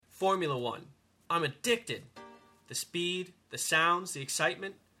Formula One. I'm addicted. The speed, the sounds, the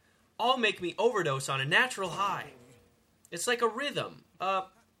excitement, all make me overdose on a natural high. It's like a rhythm, a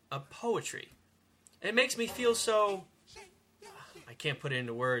poetry. It makes me feel so... I can't put it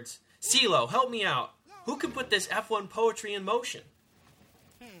into words. CeeLo, help me out. Who can put this F1 poetry in motion?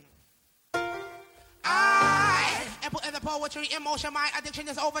 I am putting the poetry in motion. My addiction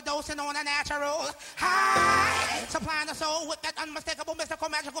is overdosing on a natural high. Supplying the soul with that unmistakable, mystical,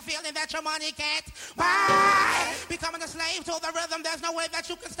 magical feeling that your money can't buy. Becoming a slave to the rhythm. There's no way that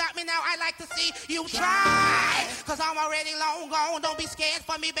you can stop me now. I like to see you try. Cause I'm already long gone. Don't be scared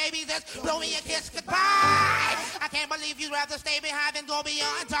for me, baby. Just blow me a kiss goodbye. I can't believe you'd rather stay behind than go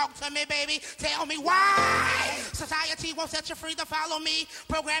beyond. Talk to me, baby. Tell me why. Society won't set you free to follow me.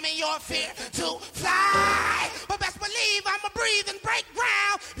 Programming your fear to fly. But best believe I'ma breathe and break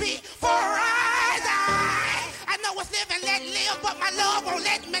ground before I die. I know it's live and let live, but my love won't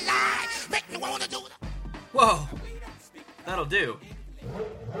let me lie. Make me wanna do it. Whoa, that'll do.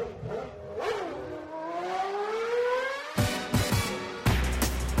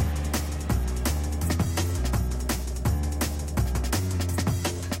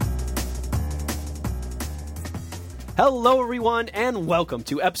 Hello, everyone, and welcome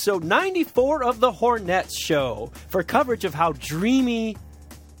to episode 94 of The Hornets Show for coverage of how dreamy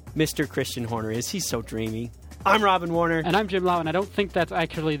Mr. Christian Horner is. He's so dreamy. I'm Robin Warner. And I'm Jim Lau, and I don't think that's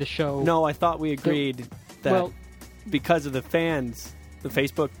actually the show. No, I thought we agreed that because of the fans, the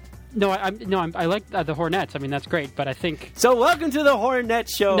Facebook... I like the Hornets. I mean, that's great, but I think... So welcome to The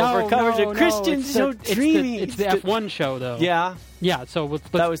Hornets Show for coverage of Christian so dreamy. It's the F1 show, though. Yeah? Yeah, so let's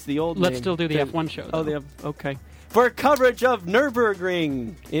that was the old Let's name. still do the F1 show, though. Okay. For coverage of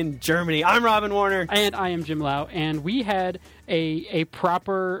Nürburgring in Germany, I'm Robin Warner. And I am Jim Lau, and we had a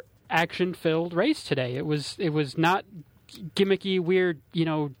proper action-filled race today. It was not gimmicky, weird,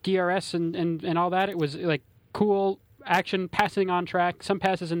 DRS and all that. It was like cool action, passing on track, some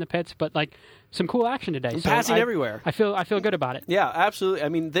passes in the pits, but like some cool action today. So passing everywhere. I feel good about it. Yeah, absolutely. I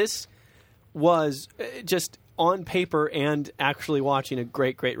mean, this was just on paper and actually watching a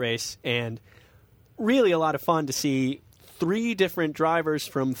great, great race, and really a lot of fun to see three different drivers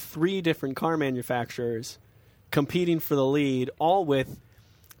from three different car manufacturers competing for the lead, all with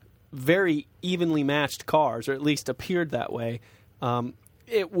very evenly matched cars, or at least appeared that way.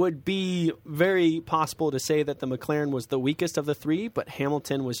 It would be very possible to say that the McLaren was the weakest of the three, but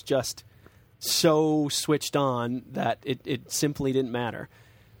Hamilton was just so switched on that it simply didn't matter.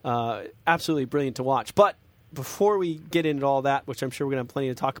 Absolutely brilliant to watch. But before we get into all that, which I'm sure we're going to have plenty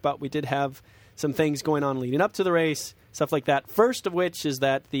to talk about, we did have some things going on leading up to the race, stuff like that. First of which is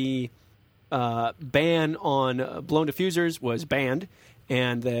that the ban on blown diffusers was banned,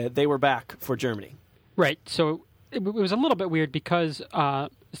 and they were back for Germany. Right. So it was a little bit weird because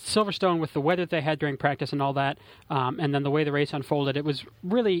Silverstone, with the weather they had during practice and all that, and then the way the race unfolded, it was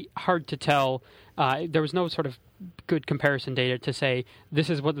really hard to tell. There was no sort of good comparison data to say this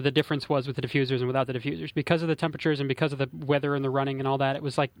is what the difference was with the diffusers and without the diffusers. Because of the temperatures and because of the weather and the running and all that, it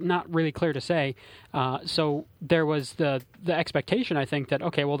was like not really clear to say. So there was the expectation, I think, that,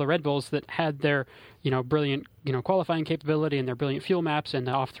 okay, well, the Red Bulls that had their brilliant qualifying capability and their brilliant fuel maps and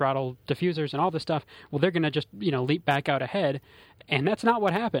the off-throttle diffusers and all this stuff, well, they're going to just leap back out ahead. And that's not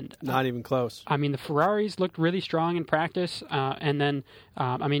what happened. Not even close. I mean, the Ferraris looked really strong in practice, and then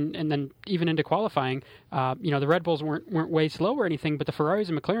even into qualifying, the Red Bulls weren't way slow or anything, but the Ferraris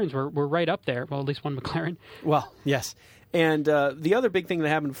and McLarens were right up there. Well, at least one McLaren. Well, yes. And the other big thing that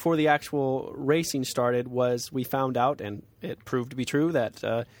happened before the actual racing started was we found out, and it proved to be true, that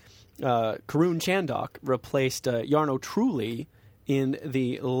Karun Chandhok replaced Jarno Trulli in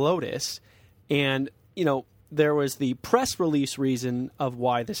the Lotus, and there was the press release reason of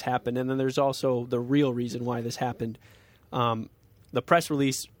why this happened, and then there's also the real reason why this happened. The press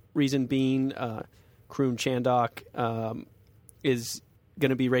release reason being Karun Chandhok is going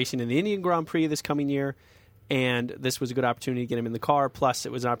to be racing in the Indian Grand Prix this coming year, and this was a good opportunity to get him in the car. Plus,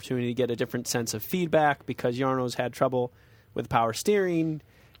 it was an opportunity to get a different sense of feedback because Jarno's had trouble with power steering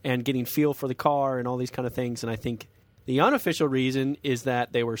and getting feel for the car and all these kind of things, and I think the unofficial reason is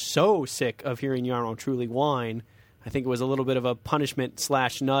that they were so sick of hearing Jarno Trulli whine. I think it was a little bit of a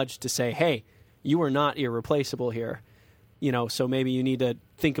punishment/nudge to say, hey, you are not irreplaceable here. So maybe you need to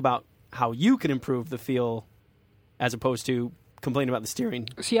think about how you can improve the feel as opposed to complain about the steering.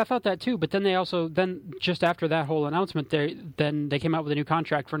 See, I thought that too, but then just after that whole announcement, they came out with a new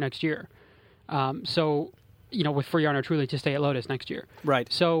contract for next year. For Jarno Trulli to stay at Lotus next year.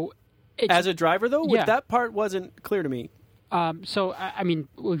 Right. So as a driver, though, yeah. That part wasn't clear to me.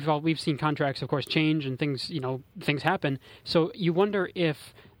 We've seen contracts, of course, change and things happen. So you wonder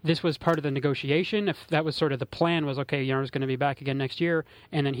if this was part of the negotiation, if that was sort of the plan, was okay, Jarno's going to be back again next year,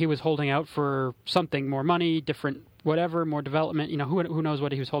 and then he was holding out for something, more money, different whatever, more development, who knows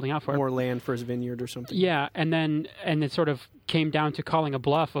what he was holding out for. More land for his vineyard or something. Yeah, and it sort of came down to calling a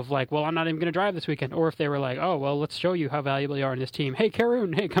bluff of like, well, I'm not even going to drive this weekend. Or if they were like, oh, well, let's show you how valuable you are in this team. Hey,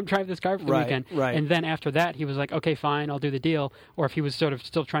 Karun, hey, come drive this car for the weekend. Right. And then after that, he was like, okay, fine, I'll do the deal. Or if he was sort of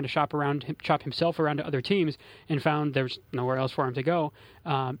still trying to shop himself around to other teams and found there's nowhere else for him to go,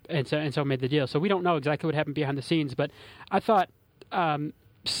 and so made the deal. So we don't know exactly what happened behind the scenes, but I thought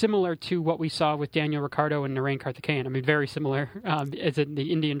similar to what we saw with Daniel Ricciardo and Narain Karthikeyan. I mean, very similar. As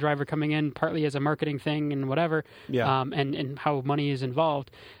the Indian driver coming in, partly as a marketing thing and whatever, and how money is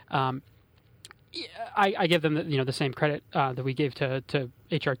involved. I give them the same credit that we gave to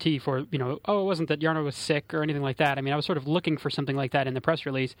HRT for, it wasn't that Jarno was sick or anything like that. I mean, I was sort of looking for something like that in the press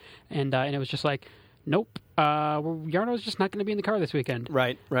release, and it was just like, nope, Jarno's just not going to be in the car this weekend.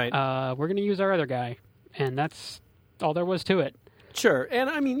 Right. We're going to use our other guy, and that's all there was to it. Sure, and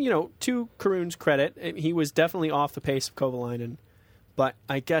I mean, to Karun's credit, he was definitely off the pace of Kovalainen, but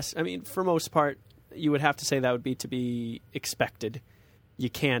I guess, for most part, you would have to say that would be to be expected. You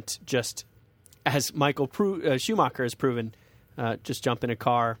can't just, as Michael Schumacher has proven, just jump in a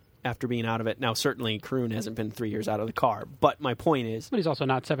car after being out of it. Now, certainly, Karun hasn't been 3 years out of the car, but my point is... But he's also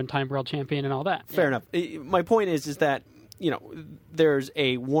not 7-time world champion and all that. Fair enough. My point is that, there's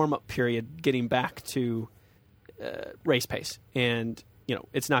a warm-up period getting back to... race pace, and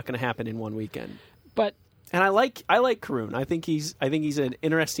it's not going to happen in one weekend. And I like Karun. I think he's an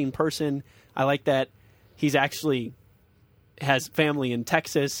interesting person. I like that he's actually has family in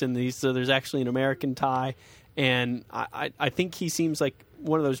Texas, and so there's actually an American tie. And I think he seems like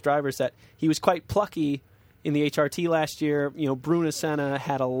one of those drivers that he was quite plucky in the HRT last year. Bruna Senna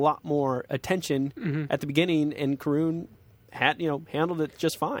had a lot more attention at the beginning, and Karun had handled it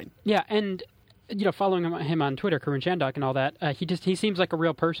just fine. Yeah, and. Following him on Twitter, Karun Chandhok and all that, he seems like a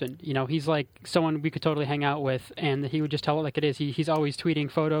real person. He's like someone we could totally hang out with, and he would just tell it like it is. He's always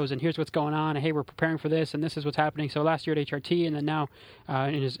tweeting photos, and here's what's going on, and hey, we're preparing for this, and this is what's happening. So last year at HRT, and then now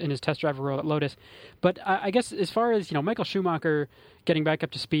in his test driver role at Lotus. But I guess as far as Michael Schumacher getting back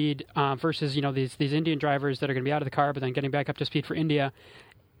up to speed versus these Indian drivers that are going to be out of the car, but then getting back up to speed for India.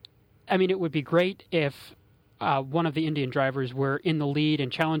 I mean, it would be great if. One of the Indian drivers were in the lead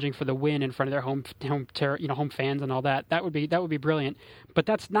and challenging for the win in front of their home fans and all that. That would be brilliant. But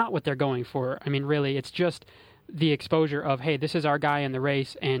that's not what they're going for. I mean, really, it's just the exposure of, hey, this is our guy in the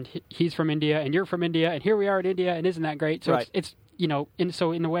race, and he's from India, and you're from India, and here we are in India, and isn't that great? So it's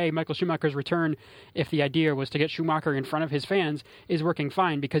in a way, Michael Schumacher's return, if the idea was to get Schumacher in front of his fans, is working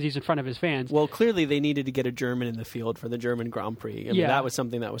fine because he's in front of his fans. Well, clearly they needed to get a German in the field for the German Grand Prix. I mean, that was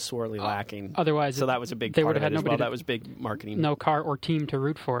something that was sorely lacking. Otherwise, so that was a big part of it as well. That was big marketing. No car or team to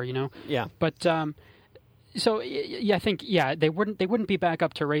root for, Yeah. But so I think they wouldn't be back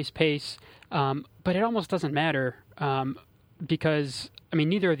up to race pace, but it almost doesn't matter because. I mean,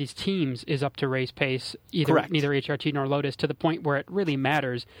 neither of these teams is up to race pace, neither HRT nor Lotus, to the point where it really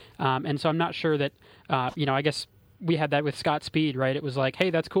matters. And so I'm not sure that, I guess we had that with Scott Speed, right? It was like, hey,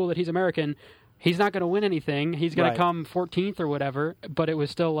 that's cool that he's American. He's not going to win anything. He's going to come 14th or whatever. But it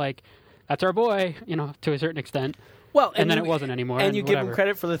was still like, that's our boy, to a certain extent. Well, and then it wasn't anymore. And you give him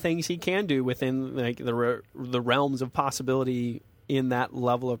credit for the things he can do within the realms of possibility in that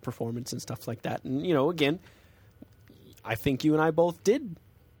level of performance and stuff like that. And, again... I think you and I both did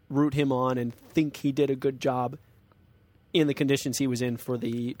root him on and think he did a good job in the conditions he was in for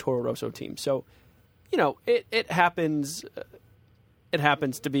the Toro Rosso team. So, it happens. It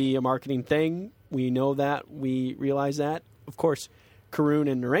happens to be a marketing thing. We know that. We realize that. Of course,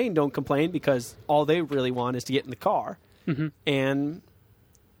 Karun and Narain don't complain because all they really want is to get in the car. Mm-hmm. And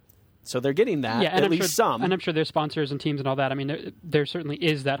so they're getting that, at least some. And I'm sure their sponsors and teams and all that. I mean, there certainly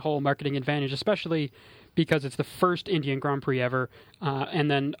is that whole marketing advantage, especially because it's the first Indian Grand Prix ever,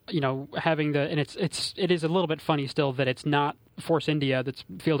 and then having and it is a little bit funny still that it's not Force India that's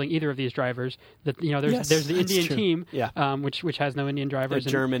fielding either of these drivers. That there's the Indian team, which has no Indian drivers, a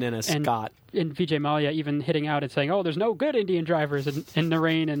German and a Scot, and Vijay Mallya even hitting out and saying, "Oh, there's no good Indian drivers," and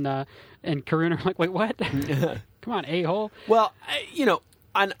Narain and Karun are like, "Wait, what? Come on, a-hole." Well,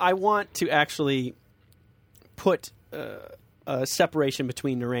 I want to actually put a separation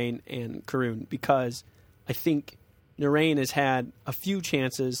between Narain and Karun because I think Narain has had a few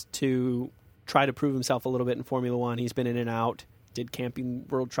chances to try to prove himself a little bit in Formula One. He's been in and out, did Camping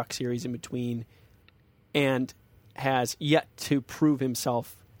World Truck Series in between, and has yet to prove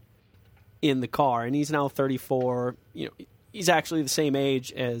himself in the car. And he's now 34. He's actually the same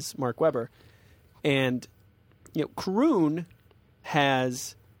age as Mark Webber. And, Karun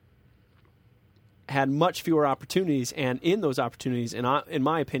has had much fewer opportunities, and in those opportunities, in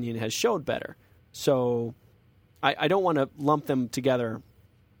my opinion, has showed better. So I don't want to lump them together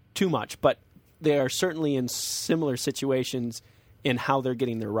too much, but they are certainly in similar situations in how they're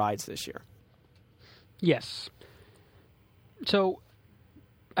getting their rides this year. Yes. So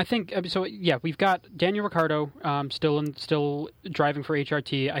I think so. Yeah, we've got Daniel Ricciardo still driving for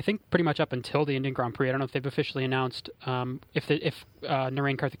HRT. I think pretty much up until the Indian Grand Prix. I don't know if they've officially announced if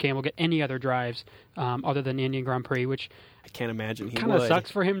Narain Karthikeyan will get any other drives other than the Indian Grand Prix, which I can't imagine he kind of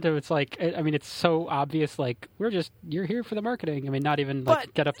sucks for him to. It's like, I mean, it's so obvious. Like, you're here for the marketing. I mean, not even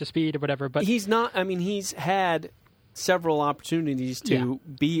like get up to speed or whatever. But he's not. I mean, he's had several opportunities to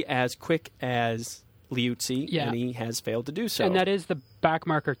be as quick as Liuzzi, and he has failed to do so. And that is the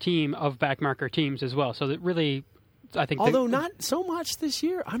backmarker team of backmarker teams as well. So that really, I think... Although not so much this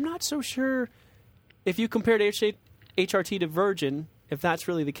year. I'm not so sure if you compared HRT to Virgin, if that's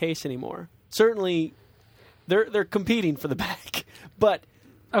really the case anymore. Certainly, they're competing for the back. But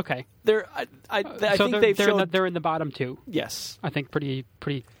okay, I think they're in the bottom two. Yes. I think pretty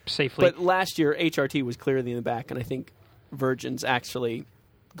safely. But last year, HRT was clearly in the back, and I think Virgin's actually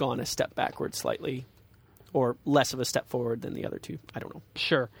gone a step backward slightly, or less of a step forward than the other two. I don't know.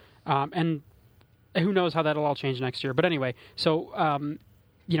 Sure. And who knows how that'll all change next year. But anyway, so, Karun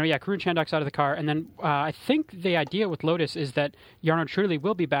Chandhok's out of the car. And then I think the idea with Lotus is that Jarno Trulli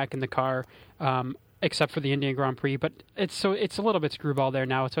will be back in the car, except for the Indian Grand Prix. But it's a little bit screwball there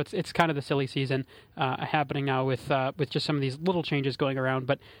now. So it's kind of the silly season happening now with just some of these little changes going around.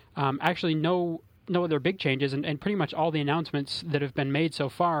 But actually no other big changes, and pretty much all the announcements that have been made so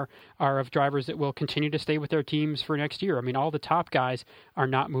far are of drivers that will continue to stay with their teams for next year. I mean, all the top guys are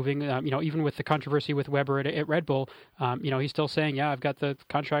not moving. Even with the controversy with Webber at Red Bull, he's still saying, "Yeah, I've got the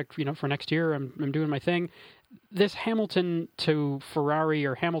contract, for next year. I'm doing my thing." This Hamilton to Ferrari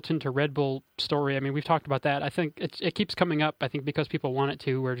or Hamilton to Red Bull story, I mean, we've talked about that. I think it keeps coming up, I think, because people want it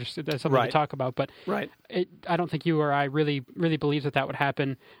to, or just that's something to talk about. But I don't think you or I really believe that would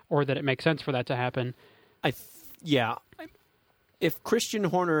happen, or that it makes sense for that to happen. If Christian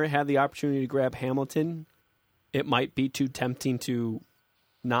Horner had the opportunity to grab Hamilton, it might be too tempting to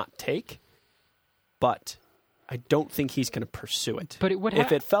not take, but I don't think he's going to pursue it. But it would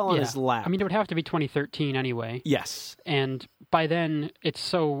if it fell on his lap. I mean, it would have to be 2013 anyway. Yes, and by then it's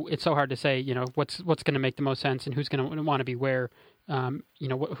so hard to say. What's going to make the most sense, and who's going to want to be where.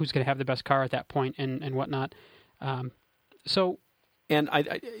 Who's going to have the best car at that point, and whatnot. And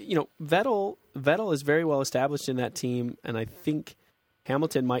Vettel is very well established in that team, and I think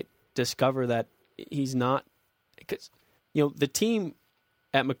Hamilton might discover that he's not, because the team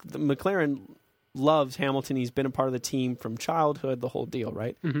at McLaren loves Hamilton. He's been a part of the team from childhood, the whole deal,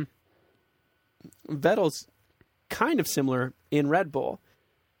 right? Mm-hmm. Vettel's kind of similar in Red Bull.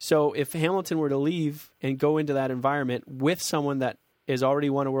 So if Hamilton were to leave and go into that environment with someone that has already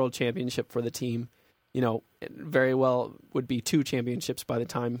won a world championship for the team, it very well would be 2 championships by the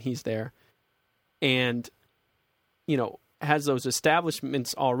time he's there, and, has those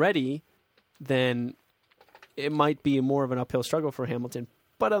establishments already, then it might be more of an uphill struggle for Hamilton.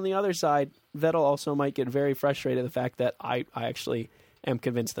 But on the other side, Vettel also might get very frustrated at the fact that I actually am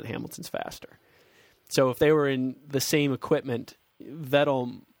convinced that Hamilton's faster. So if they were in the same equipment,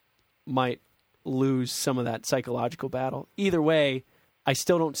 Vettel might lose some of that psychological battle. Either way, I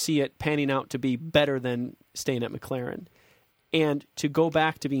still don't see it panning out to be better than staying at McLaren. And to go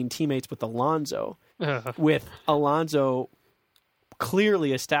back to being teammates with Alonso, with Alonso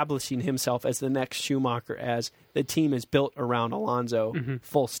clearly establishing himself as the next Schumacher, as the team is built around Alonso,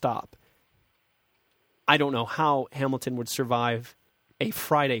 full stop. I don't know how Hamilton would survive a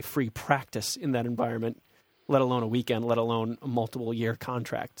Friday free practice in that environment, let alone a weekend, let alone a multiple-year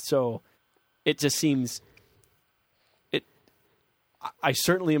contract. So it just seems... I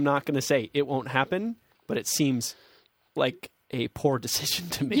certainly am not going to say it won't happen, but it seems like a poor decision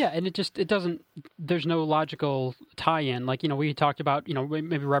to me. Yeah, and it doesn't, there's no logical tie-in. Like, we talked about,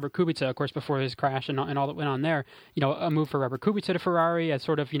 maybe Robert Kubica, of course, before his crash and all that went on there, a move for Robert Kubica to Ferrari as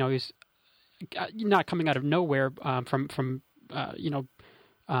sort of, he's not coming out of nowhere but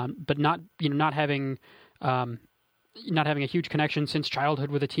not having a huge connection since childhood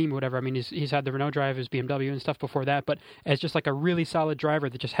with a team or whatever. I mean, he's had the Renault drive, his BMW and stuff before that, but as just like a really solid driver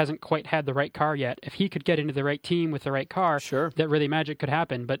that just hasn't quite had the right car yet. If he could get into the right team with the right car, sure, that really magic could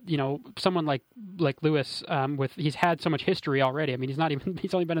happen. But, someone like Lewis, he's had so much history already. I mean,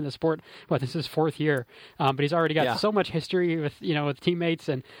 he's only been in the sport, this is his 4th year, but he's already got so much history with, with teammates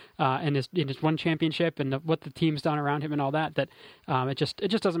and his one championship and what the team's done around him and all that, it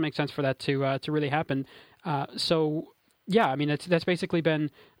just doesn't make sense for that to really happen. So yeah, I mean that's basically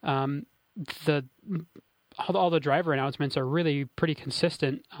been the all the driver announcements are really pretty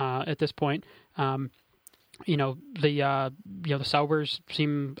consistent at this point. The Saubers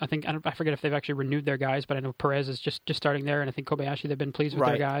seem. I forget if they've actually renewed their guys, but I know Perez is just starting there, and I think Kobayashi, they've been pleased with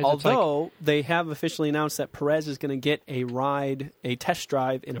their guys. Although they have officially announced that Perez is going to get a test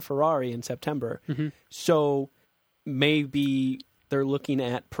drive in a Ferrari in September. Mm-hmm. So maybe they're looking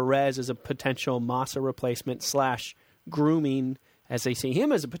at Perez as a potential Massa replacement / grooming, as they see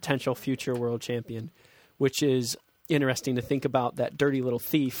him as a potential future world champion, which is interesting to think about. That dirty little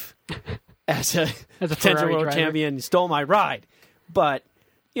thief. As a potential Ferrari world driver. champion, stole my ride. But,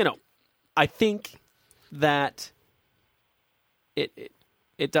 I think that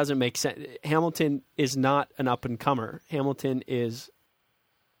it doesn't make sense. Hamilton is not an up-and-comer. Hamilton is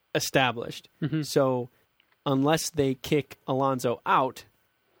established. Mm-hmm. So unless they kick Alonso out...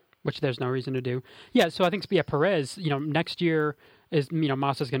 Which there's no reason to do. Yeah, so I think, Perez, next year is,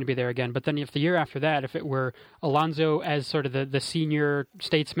 Massa's going to be there again. But then if the year after that, if it were Alonso as sort of the senior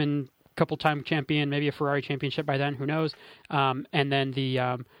statesman, couple-time champion, maybe a Ferrari championship by then, who knows? And then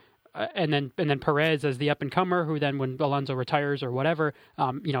and then Perez as the up-and-comer, who then, when Alonso retires or whatever,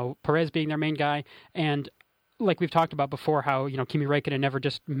 Perez being their main guy. And like we've talked about before, how, Kimi Räikkönen never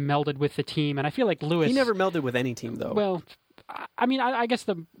just melded with the team. And I feel like Lewis... He never melded with any team, though. Well, I guess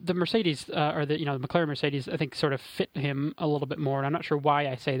the Mercedes, or the McLaren Mercedes, I think sort of fit him a little bit more. And I'm not sure why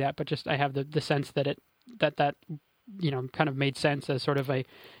I say that, but just I have the sense that that kind of made sense as sort of a,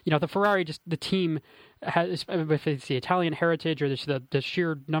 the Ferrari, just the team has, if it's the Italian heritage or the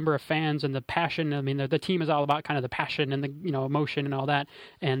sheer number of fans and the passion. I mean, the team is all about kind of the passion and the, emotion and all that.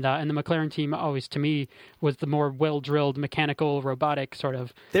 And the McLaren team always, to me, was the more well-drilled, mechanical, robotic sort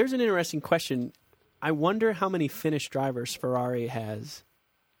of. There's an interesting question. I wonder how many Finnish drivers Ferrari has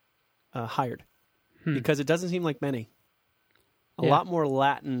hired, because it doesn't seem like many. A lot more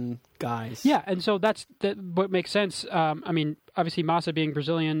Latin guys. Yeah, and so that's what makes sense. I mean, obviously Massa being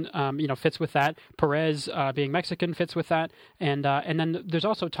Brazilian, fits with that. Perez being Mexican fits with that. And then there's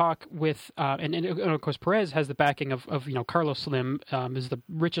also talk with, and of course Perez has the backing of Carlos Slim, is the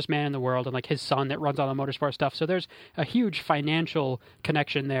richest man in the world, and like his son that runs all the motorsport stuff. So there's a huge financial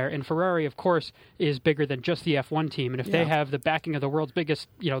connection there. And Ferrari, of course, is bigger than just the F1 team. And if they have the backing of the world's biggest,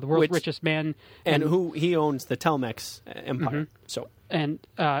 the world's richest man, and who he owns the Telmex empire. Mm-hmm. So. And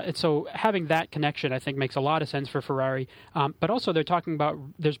so having that connection, I think, makes a lot of sense for Ferrari. But also, they're talking about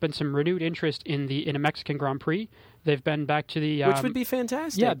there's been some renewed interest in a Mexican Grand Prix. They've been back to the which would be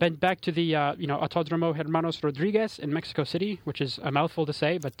fantastic. Yeah, been back to the Autódromo Hermanos Rodriguez in Mexico City, which is a mouthful to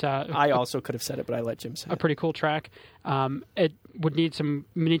say, but I also could have said it, but I let Jim say it. A pretty cool track. It would need some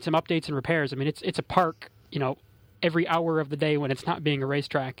updates and repairs. I mean, it's a park, every hour of the day when it's not being a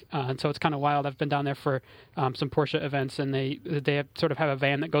racetrack. And so it's kind of wild. I've been down there for some Porsche events, and they sort of have a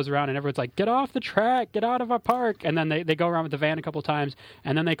van that goes around, and everyone's like, get off the track, get out of our park. And then they go around with the van a couple times,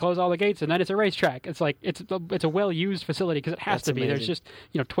 and then they close all the gates, and then it's a racetrack. It's like, it's a well-used facility, because it has to be. Amazing. There's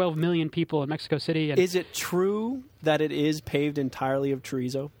just, 12 million people in Mexico City. And, is it true that it is paved entirely of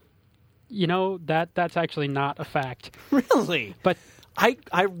chorizo? That's actually not a fact. Really? But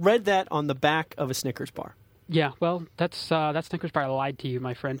I read that on the back of a Snickers bar. Yeah, well, that Snickers bar lied to you,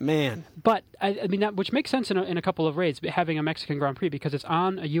 my friend. Man. But, I mean, that, which makes sense in a couple of ways, having a Mexican Grand Prix, because it's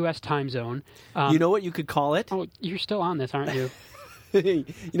on a U.S. time zone. You know what you could call it? Oh, you're still on this, aren't you? You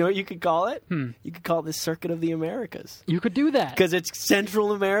know what you could call it? You could call it the Circuit of the Americas. You could do that. Because it's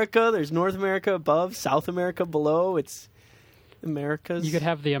Central America, there's North America above, South America below, it's Americas. You could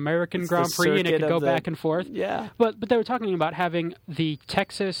have the American Grand Prix, and it could go back and forth. Yeah. But they were talking about having the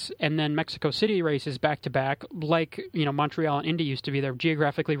Texas and then Mexico City races back to back, like Montreal and Indy used to be. They're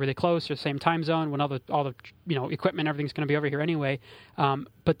geographically really close, they're the same time zone. When all the equipment, everything's going to be over here anyway.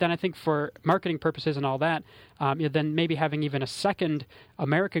 But then I think for marketing purposes and all that, then maybe having even a second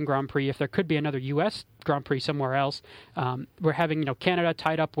American Grand Prix, if there could be another U.S. Grand Prix somewhere else. We're having Canada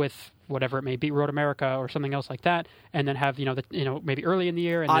tied up with whatever it may be, Road America or something else like that, and then have maybe early in the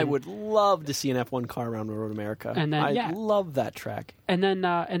year. And I would love to see an F1 car around Road America. And then I love that track. And then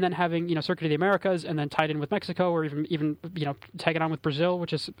having Circuit of the Americas, and then tied in with Mexico, or even tag it on with Brazil,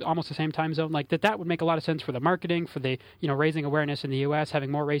 which is almost the same time zone. Like that would make a lot of sense for the marketing, for the raising awareness in the U.S.,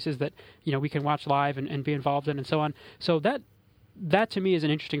 having more races that we can watch live and be involved in, and so on. So that to me is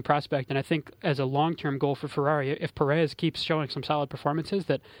an interesting prospect, and I think as a long-term goal for Ferrari, if Perez keeps showing some solid performances,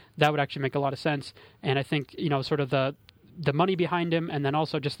 that would actually make a lot of sense. And I think sort of the money behind him, and then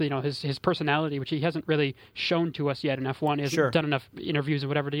also just his personality, which he hasn't really shown to us yet in F1. He hasn't done enough interviews or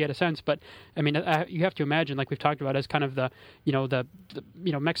whatever to get a sense. But I mean, you have to imagine, like we've talked about, as kind of the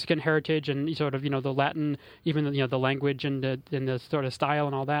Mexican heritage and sort of the Latin, even the language and the sort of style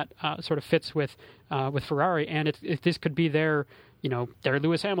and all that sort of fits with Ferrari. And if this could be their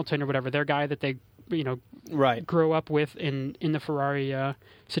Lewis Hamilton or whatever, their guy that they grow up with in the Ferrari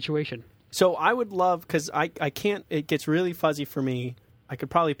situation. So I would love, because I can't, it gets really fuzzy for me. I could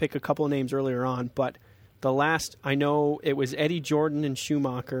probably pick a couple of names earlier on, but the last, I know it was Eddie Jordan and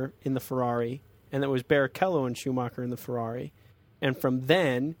Schumacher in the Ferrari, and it was Barrichello and Schumacher in the Ferrari. And from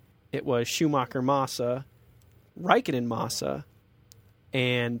then, it was Schumacher Massa, Raikkonen Massa,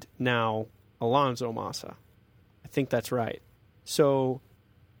 and now Alonso Massa. I think that's right. So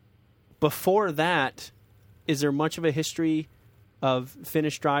before that, is there much of a history of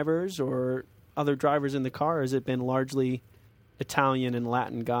Finnish drivers or other drivers in the car, or has it been largely Italian and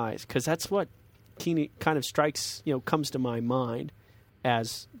Latin guys? Because that's what kind of strikes, comes to my mind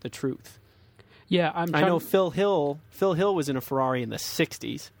as the truth. Yeah, I know Phil Hill was in a Ferrari in the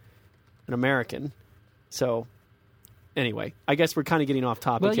 60s, an American. So anyway, I guess we're kind of getting off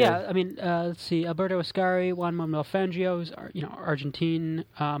topic here. Well, yeah, I mean, let's see, Alberto Ascari, Juan Manuel Fangio, Argentine,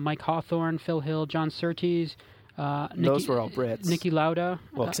 Mike Hawthorne, Phil Hill, John Surtees, those were all Brits. Niki Lauda.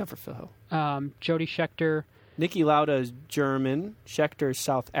 Well, except for Phil. Jody Scheckter. Niki Lauda is German. Scheckter is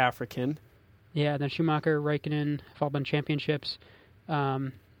South African. Yeah, then Schumacher, Raikkonen have all been championships.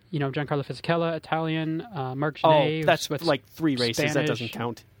 Giancarlo Fisichella, Italian. Marc Genet. Oh, that's like 3 races. Spanish. That doesn't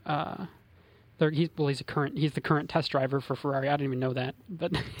count. He's the current test driver for Ferrari. I didn't even know that,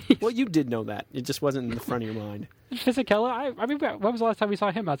 but well, you did know that. It just wasn't in the front of your mind. Fisichella. I mean, when was the last time we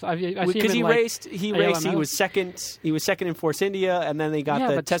saw him? Because he raced. He was second. He was second in Force India, and then they got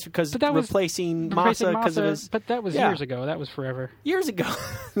the test because replacing Massa because of his. But that was years ago. That was forever. Years ago.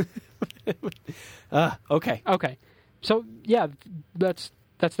 Okay. Okay. So yeah, that's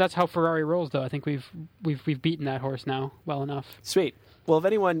how Ferrari rolls, though. I think we've beaten that horse now well enough. Sweet. Well, if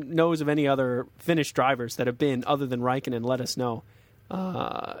anyone knows of any other Finnish drivers that have been other than Raikkonen, let us know.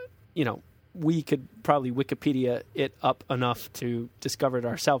 We could probably Wikipedia it up enough to discover it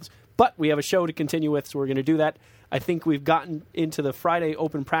ourselves. But we have a show to continue with, so we're going to do that. I think we've gotten into the Friday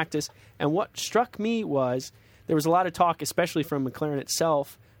open practice, and what struck me was there was a lot of talk, especially from McLaren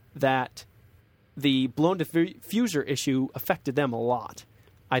itself, that the blown diffuser issue affected them a lot.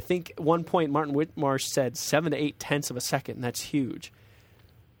 I think at one point Martin Whitmarsh said 7 to 8 tenths of a second, and that's huge.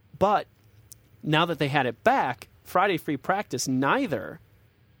 But now that they had it back, Friday free practice, neither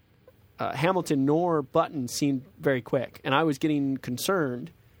Hamilton nor Button seemed very quick. And I was getting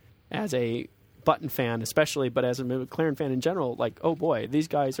concerned as a Button fan especially, but as a McLaren fan in general, like, oh boy, these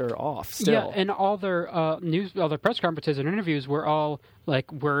guys are off still. Yeah, and all their all their press conferences and interviews were all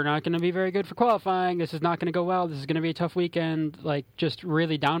like, we're not going to be very good for qualifying, this is not going to go well, this is going to be a tough weekend, like just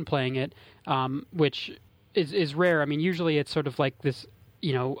really downplaying it, which is rare. I mean, usually it's sort of like this,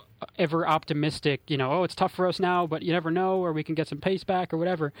 ever optimistic, oh, it's tough for us now, but you never know, or we can get some pace back or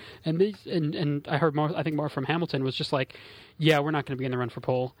whatever. And I heard more, I think more from Hamilton was just like, yeah, we're not going to be in the run for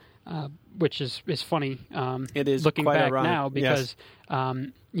pole, which is funny. It is looking quite back ironic. now because,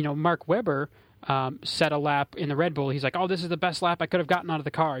 Mark Webber set a lap in the Red Bull. He's like, oh, this is the best lap I could have gotten out of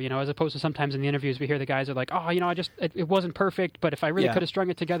the car, as opposed to sometimes in the interviews we hear the guys are like, oh, it wasn't perfect, but if I really could have strung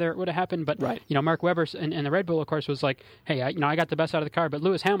it together, it would have happened. But, Mark Webber in the Red Bull, of course, was like, hey, I got the best out of the car. But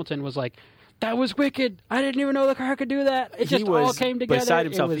Lewis Hamilton was like, that was wicked. I didn't even know the car could do that. It just all came together. Beside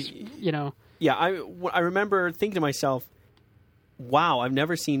himself. It was, Yeah, I remember thinking to myself, wow, I've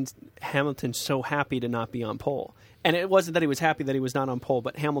never seen Hamilton so happy to not be on pole. And it wasn't that he was happy that he was not on pole,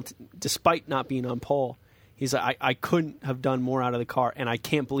 but Hamilton, despite not being on pole, he's like, I couldn't have done more out of the car, and I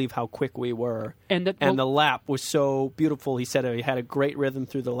can't believe how quick we were. And the lap was so beautiful. He said he had a great rhythm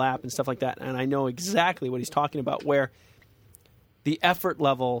through the lap and stuff like that. And I know exactly what he's talking about, where the effort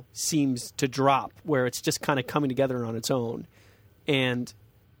level seems to drop, where it's just kind of coming together on its own. And,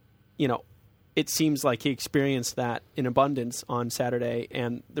 it seems like he experienced that in abundance on Saturday,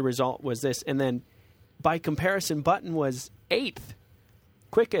 and the result was this. And then, by comparison, Button was 8th,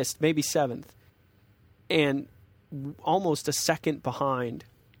 quickest, maybe 7th, and almost a second behind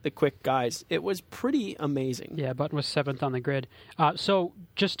the quick guys. It was pretty amazing. Yeah, Button was 7th on the grid. So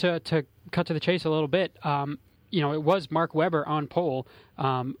just to cut to the chase a little bit, it was Mark Webber on pole,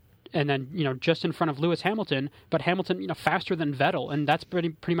 and then, just in front of Lewis Hamilton, but Hamilton, faster than Vettel, and that's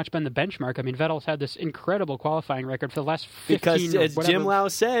pretty much been the benchmark. I mean, Vettel's had this incredible qualifying record for the last 15 because, as Jim Lau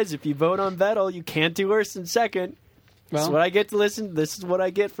says, if you vote on Vettel, you can't do worse than second. Well, this is what I get to listen. This is what I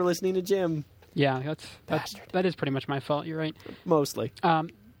get for listening to Jim. Yeah, that is pretty much my fault. You're right. Mostly.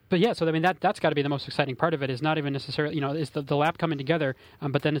 But yeah, so I mean that's got to be the most exciting part of it. Is not even necessarily is the lap coming together,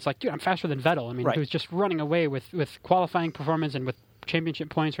 but then it's like, dude, I'm faster than Vettel. I mean, Right. who's just running away with qualifying performance and with championship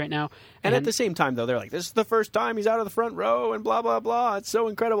points right now. And at the same time, though, they're like, this is the first time he's out of the front row and blah, blah, blah. It's so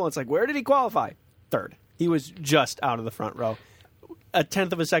incredible. It's like, where did he qualify? Third. He was just out of the front row. A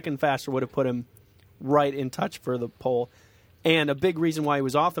tenth of a second faster would have put him right in touch for the pole. And a big reason why he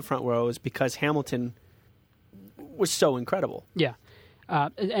was off the front row is because Hamilton was so incredible. Yeah.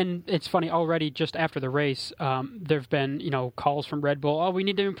 And it's funny, already just after the race, there have been, calls from Red Bull, we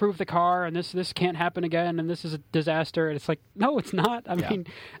need to improve the car, and this can't happen again, and this is a disaster. And it's like, no, it's not. I mean,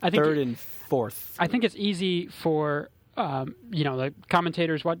 I think third and fourth. I think it's easy for the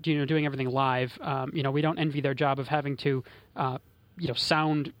commentators doing everything live. We don't envy their job of having to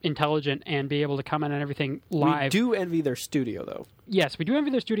sound intelligent and be able to comment on everything live. We do envy their studio, though. Yes, we do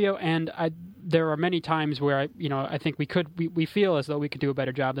envy their studio, and there are many times where I think we feel as though we could do a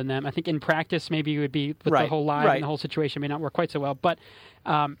better job than them. I think in practice maybe it would be with the whole live and the whole situation may not work quite so well, but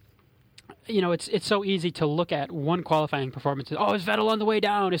it's so easy to look at one qualifying performance. Oh, is Vettel on the way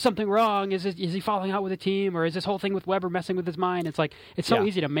down? Is something wrong? Is he falling out with a team, or is this whole thing with Webber messing with his mind? It's like it's so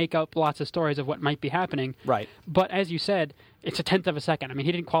easy to make up lots of stories of what might be happening. Right. But as you said, it's a tenth of a second. I mean,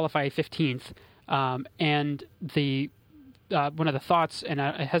 he didn't qualify 15th, and the one of the thoughts, and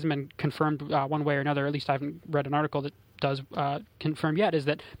it hasn't been confirmed one way or another. At least I haven't read an article that does confirm yet. Is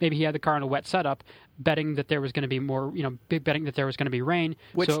that maybe he had the car in a wet setup, betting that there was going to be more, betting that there was going to be rain,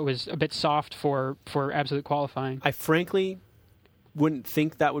 so it was a bit soft for absolute qualifying. I frankly wouldn't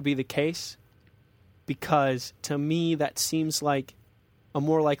think that would be the case, because to me that seems like a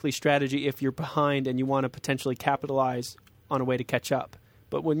more likely strategy if you're behind and you want to potentially capitalize on a way to catch up.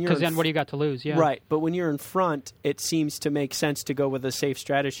 But when you're because then what do you got to lose? Yeah, right. But when you're in front, it seems to make sense to go with a safe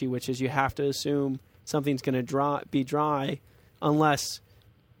strategy, which is you have to assume something's going to be dry, unless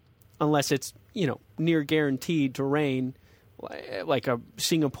it's near guaranteed to rain, like a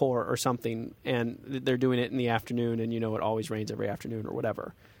Singapore or something, and they're doing it in the afternoon, and it always rains every afternoon or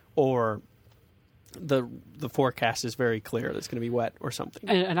whatever, or the forecast is very clear that it's going to be wet or something.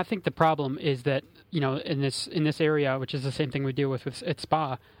 And I think the problem is that in this area, which is the same thing we deal with at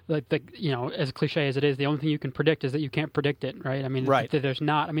Spa, like as cliche as it is, the only thing you can predict is that you can't predict it, right? I mean, right. There's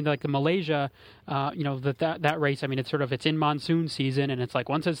not. I mean, like the Malaysia, that race. I mean, it's in monsoon season, and it's like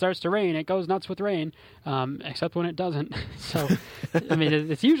once it starts to rain, it goes nuts with rain, except when it doesn't. So, I mean,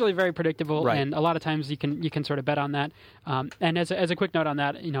 it's usually very predictable, right. And a lot of times you can sort of bet on that. And as a quick note on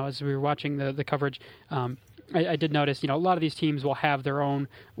that, as we were watching the coverage. I did notice, a lot of these teams will have their own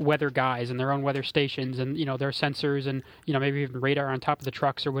weather guys and their own weather stations, and their sensors, and maybe even radar on top of the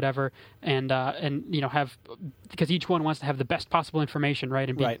trucks or whatever, and have, because each one wants to have the best possible information, right,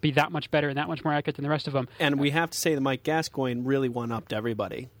 and be that much better and that much more accurate than the rest of them. And we have to say that Mike Gascoigne really one-upped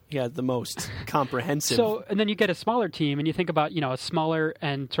everybody. He had the most comprehensive. So, and then you get a smaller team, and you think about a smaller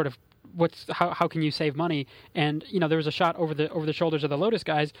and sort of. How can you save money? And there was a shot over the shoulders of the Lotus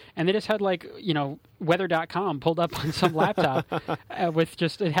guys, and they just had weather.com pulled up on some laptop with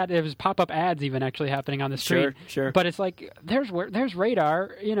it was pop-up ads even actually happening on the screen. Sure. But it's like there's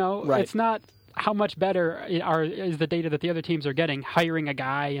radar. Right. It's not how much better is the data that the other teams are getting, hiring a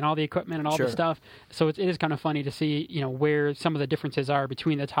guy and all the equipment and all the stuff. So it is kind of funny to see where some of the differences are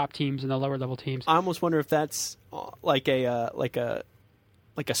between the top teams and the lower level teams. I almost wonder if that's like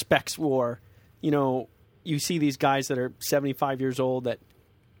a specs war. You see these guys that are 75 years old that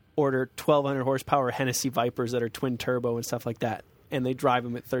order 1,200 horsepower Hennessy Vipers that are twin turbo and stuff like that, and they drive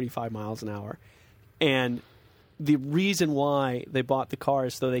them at 35 miles an hour. And the reason why they bought the car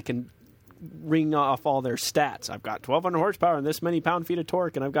is so they can ring off all their stats. I've got 1,200 horsepower and this many pound-feet of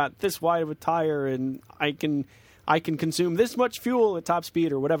torque, and I've got this wide of a tire, and I can consume this much fuel at top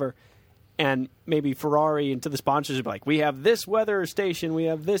speed or whatever. And maybe Ferrari and to the sponsors would be like, we have this weather station, we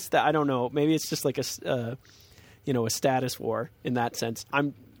have this, that. I don't know. Maybe it's just like a status war in that sense.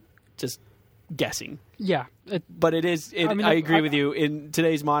 I'm just guessing. Yeah. But it is, I agree with you. In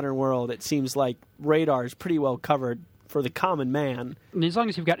today's modern world, it seems like radar is pretty well covered for the common man. And as long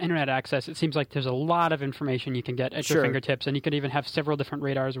as you've got internet access, it seems like there's a lot of information you can get at your fingertips, and you could even have several different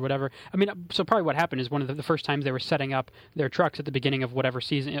radars or whatever. I mean, so probably what happened is one of the first times they were setting up their trucks at the beginning of whatever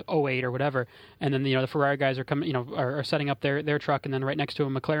season, 2008 or whatever, and then the Ferrari guys are coming, are setting up their truck, and then right next to a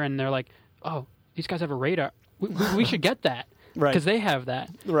McLaren, and they're like, oh, these guys have a radar. We should get that. Right. Because they have that.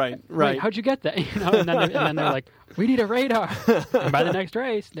 Right. Wait, how'd you get that? And then they're like, we need a radar. And by the next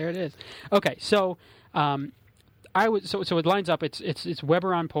race, there it is. Okay, so so it lines up. It's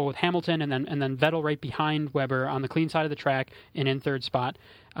Webber on pole with Hamilton, and then Vettel right behind Webber on the clean side of the track and in third spot.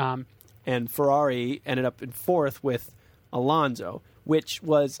 and Ferrari ended up in fourth with Alonso, which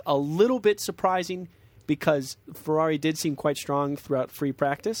was a little bit surprising because Ferrari did seem quite strong throughout free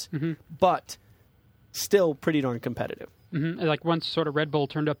practice, but still pretty darn competitive. Like once sort of Red Bull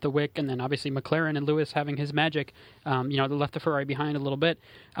turned up the wick, and then obviously McLaren and Lewis having his magic, they left the Ferrari behind a little bit,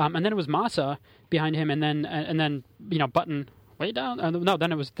 and then it was Massa behind him, and then Button way down.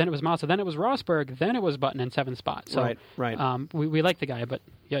 Then it was Massa, then it was Rosberg, then it was Button in seventh spot. So, right. We like the guy, but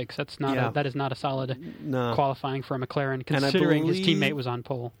yikes, that is not a solid qualifying for a McLaren, considering his teammate was on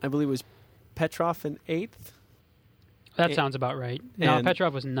pole. I believe it was Petrov in 8th. That sounds about right. No,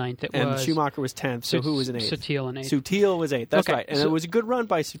 Petrov was 9th. And Schumacher was 10th, so who was in 8th? Sutil in 8th. Sutil was 8th, that's okay, right. And it was a good run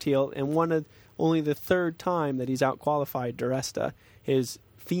by Sutil, and only the third time that he's out-qualified Di Resta, his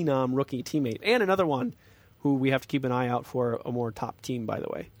phenom rookie teammate. And another one who we have to keep an eye out for, a more top team, by the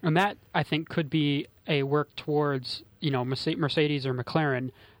way. And that, I think, could be a work towards Mercedes or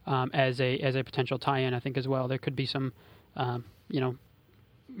McLaren as a potential tie-in, I think, as well. There could be some,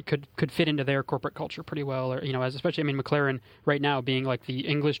 could fit into their corporate culture pretty well, or especially McLaren right now being like the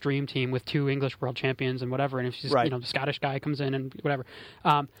English dream team with 2 English world champions and whatever, and if she's the Scottish guy comes in and whatever.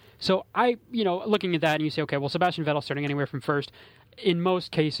 So I looking at that and you say, okay, well, Sebastian Vettel starting anywhere from first. In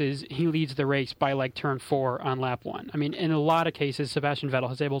most cases, he leads the race by like turn 4 on lap 1. I mean, in a lot of cases, Sebastian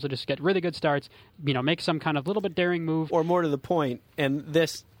Vettel is able to just get really good starts, make some kind of little bit daring move, or more to the point. And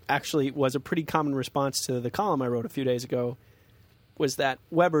this actually was a pretty common response to the column I wrote a few days ago. Was that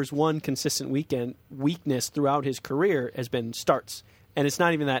Webber's one consistent weakness throughout his career has been starts. And it's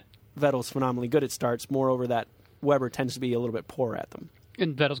not even that Vettel's phenomenally good at starts. Moreover, that Webber tends to be a little bit poor at them.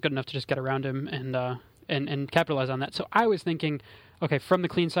 And Vettel's good enough to just get around him and capitalize on that. So I was thinking, okay, from the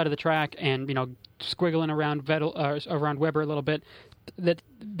clean side of the track and, squiggling around around Webber a little bit, that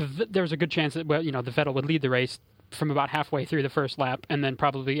there's a good chance that, the Vettel would lead the race from about halfway through the first lap and then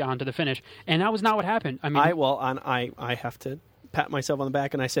probably on to the finish. And that was not what happened. I mean, I have to pat myself on the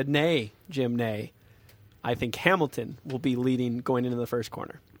back, and I said, nay, Jim, nay. I think Hamilton will be leading going into the first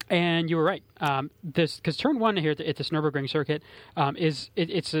corner. And you were right. Because turn 1 here at the Nürburgring circuit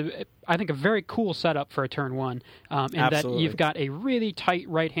it's I think a very cool setup for a turn 1, in that you've got a really tight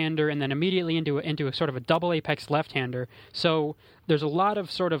right-hander and then immediately into a sort of a double apex left-hander. So there's a lot of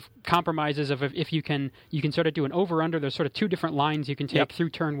sort of compromises of if you can sort of do an over-under. There's sort of 2 different lines you can take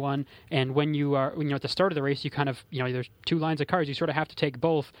through turn 1, and when you're at the start of the race, you kind of there's 2 lines of cars. You sort of have to take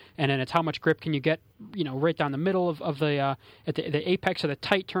both, and then it's how much grip can you get right down the middle of the at the apex of the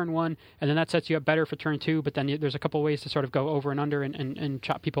tight turn 1, and then that sets you up better for turn 2. But then there's a couple ways to sort of go over and under and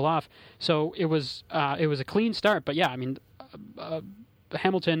chop people off. So it was a clean start, but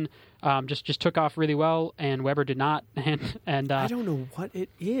Hamilton just took off really well, and Webber did not. And I don't know what it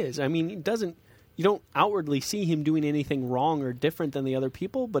is. I mean, you don't outwardly see him doing anything wrong or different than the other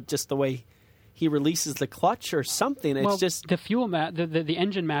people, but just the way he releases the clutch or something. It's just the fuel the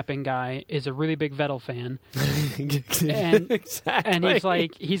engine mapping guy is a really big Vettel fan, and exactly.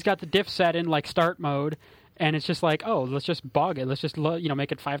 And he's got the diff set in like start mode. And it's just like, oh, let's just bog it. Let's just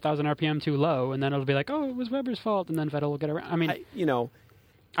make it 5,000 RPM too low, and then it'll be like, oh, it was Webber's fault, and then Vettel will get around. I mean,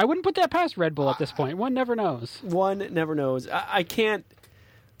 I wouldn't put that past Red Bull at this point. One never knows. I can't.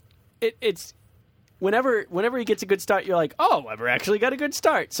 It's whenever he gets a good start, you're like, oh, Webber actually got a good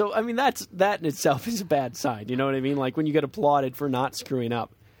start. So I mean, that in itself is a bad sign. You know what I mean? Like when you get applauded for not screwing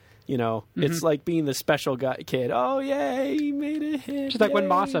up. It's like being the special kid. Oh, yay, he made a hit. Just like when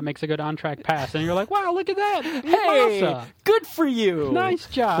Massa makes a good on-track pass, and you're like, wow, look at that. Hey, Massa. Good for you. Nice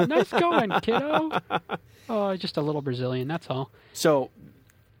job. Nice going, kiddo. Oh, just a little Brazilian, that's all. So,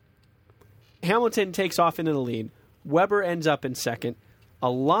 Hamilton takes off into the lead. Webber ends up in second.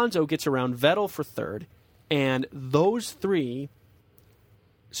 Alonso gets around Vettel for third. And those 3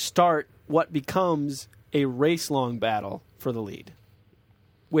 start what becomes a race-long battle for the lead,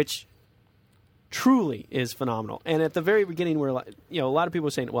 which truly is phenomenal. And at the very beginning, a lot of people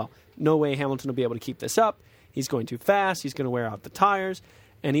were saying, well, no way Hamilton will be able to keep this up. He's going too fast. He's going to wear out the tires.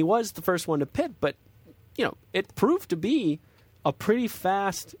 And he was the first one to pit, but, it proved to be a pretty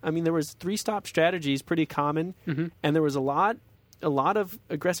fast. I mean, there was 3-stop strategies, pretty common, and there was a lot of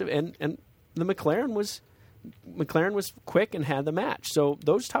aggressive, and the McLaren was quick and had the match. So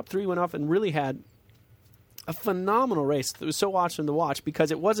those top 3 went off and really had a phenomenal race. It was so awesome to watch because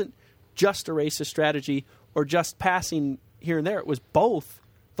it wasn't just a race of strategy or just passing here and there. It was both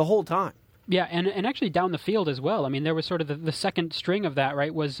the whole time. Yeah, and actually down the field as well. I mean, there was sort of the second string of that,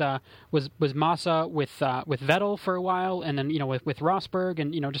 right? Was Massa with Vettel for a while, and then with Rosberg,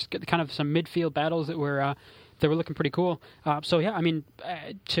 and just kind of some midfield battles that were looking pretty cool. So I mean,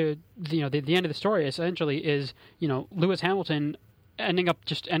 to the end of the story essentially is Lewis Hamilton ending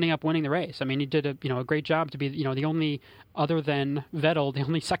up winning the race. I mean, he did a great job to be the only, other than Vettel, the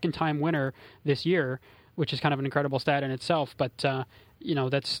only second time winner this year, which is kind of an incredible stat in itself. But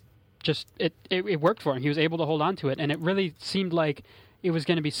that's just it worked for him. He was able to hold on to it, and it really seemed like it was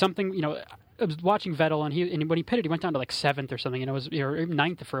going to be something. I was watching Vettel, and when he pitted, he went down to like 7th or something, and it was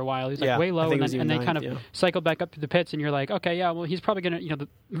ninth for a while. He was like way low, and they kind of cycled back up to the pits, and you're like, okay, yeah, well, he's probably going to, the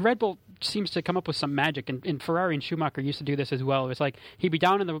Red Bull seems to come up with some magic, and Ferrari and Schumacher used to do this as well. It was like he'd be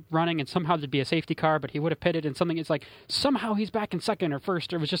down in the running, and somehow there'd be a safety car, but he would have pitted, and something. It's like somehow he's back in second or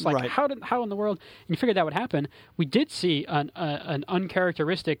first. Or it was just like how in the world? And you figured that would happen. We did see an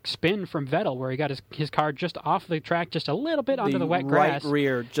uncharacteristic spin from Vettel where he got his car just off the track, just a little bit onto the wet grass, right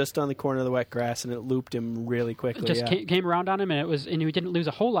rear, just on the corner of the wet grass, and it looped him really quickly. Just came around on him, and he didn't lose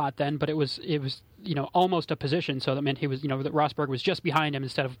a whole lot then, but it was almost a position, so that meant he was that Rosberg was just behind him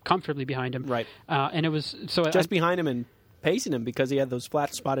instead of comfortably behind him. Right. And it was just behind him and pacing him because he had those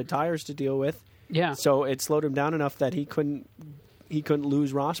flat spotted tires to deal with. Yeah. So it slowed him down enough that he couldn't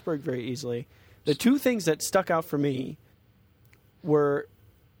lose Rosberg very easily. The two things that stuck out for me were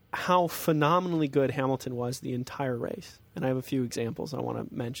how phenomenally good Hamilton was the entire race. And I have a few examples I want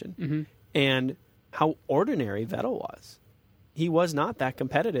to mention. Mm-hmm. And how ordinary Vettel was. He was not that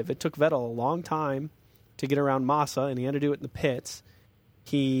competitive. It took Vettel a long time to get around Massa, and he had to do it in the pits.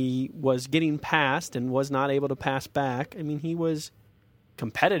 He was getting past and was not able to pass back. I mean, he was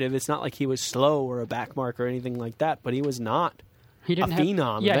competitive. It's not like he was slow or a backmark or anything like that, but he was not a phenom of any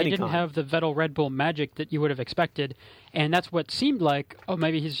kind. He didn't have the Vettel Red Bull magic that you would have expected, and that's what seemed like. Oh,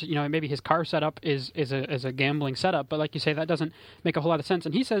 maybe his car setup is a gambling setup, but like you say, that doesn't make a whole lot of sense.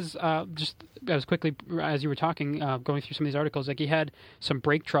 And he says, just as quickly as you were talking, going through some of these articles, like he had some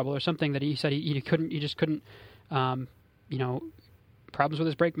brake trouble or something that he said he just couldn't, problems with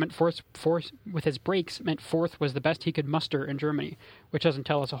his brake meant force with his brakes meant fourth was the best he could muster in Germany, which doesn't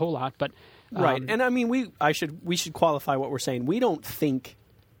tell us a whole lot, but. Right, and I mean, we should qualify what we're saying. We don't think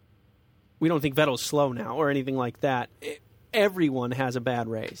Vettel's slow now or anything like that. Everyone has a bad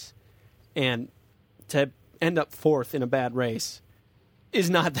race, and to end up fourth in a bad race is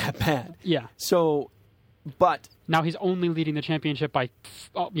not that bad. Yeah. So, but now he's only leading the championship by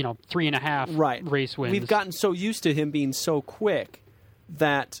 3.5 race wins. We've gotten so used to him being so quick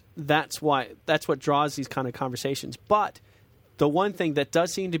that's what draws these kind of conversations. But the one thing that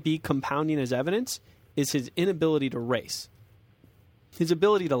does seem to be compounding as evidence is his inability to race. His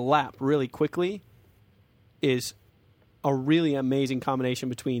ability to lap really quickly is a really amazing combination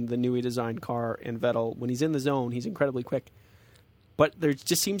between the newly designed car and Vettel. When he's in the zone, he's incredibly quick. But there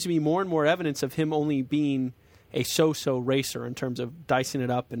just seems to be more and more evidence of him only being a so-so racer in terms of dicing it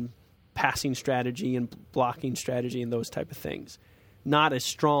up and passing strategy and blocking strategy and those type of things. Not as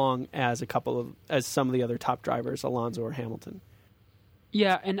strong as some of the other top drivers, Alonso or Hamilton.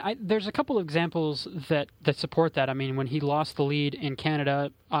 Yeah, and there's a couple of examples that support that. I mean, when he lost the lead in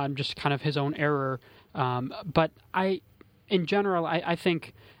Canada, just kind of his own error. But in general, I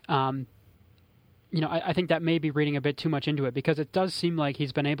think, I think that may be reading a bit too much into it because it does seem like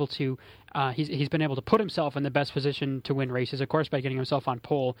he's been able to, he's been able to put himself in the best position to win races. Of course, by getting himself on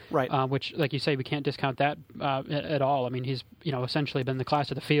pole, right? Which, like you say, we can't discount that at all. I mean, he's essentially been the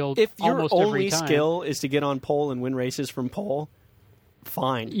class of the field. If your almost only every time. skill is to get on pole and win races from pole,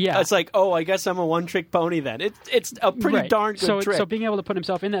 fine. Yeah. It's like, I guess I'm a one-trick pony then. It's a pretty darn good trick. So being able to put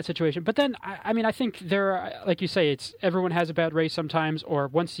himself in that situation. But then, I think there are, like you say, everyone has a bad race sometimes, or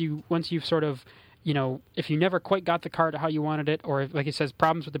once you've sort of, if you never quite got the car to how you wanted it, or like he says,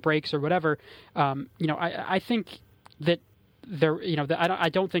 problems with the brakes or whatever, I think that there, I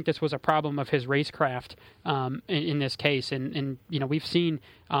don't think this was a problem of his racecraft in this case, and we've seen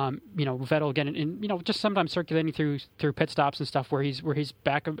Vettel getting in, just sometimes circulating through pit stops and stuff where he's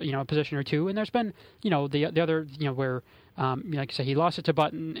back a position or two, and there's been the other where. Like I say, he lost it to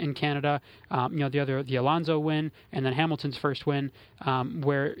Button in Canada. The Alonso win, and then Hamilton's first win,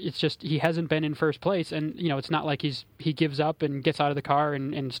 where it's just he hasn't been in first place, and it's not like he gives up and gets out of the car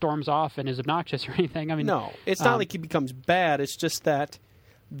and storms off and is obnoxious or anything. I mean, no, it's not like he becomes bad. It's just that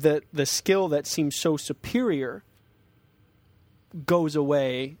the skill that seems so superior goes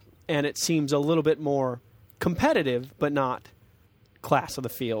away, and it seems a little bit more competitive, but not class of the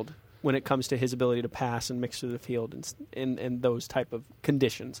field. When it comes to his ability to pass and mix through the field and those type of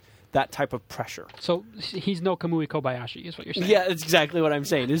conditions, that type of pressure. So he's no Kamui Kobayashi, is what you're saying? Yeah, that's exactly what I'm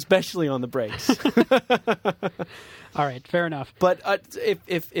saying, especially on the brakes. All right, fair enough. But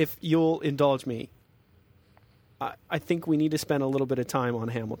if you'll indulge me, I think we need to spend a little bit of time on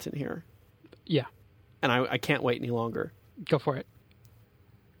Hamilton here. Yeah. And I can't wait any longer. Go for it.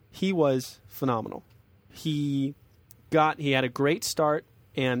 He was phenomenal. He he had a great start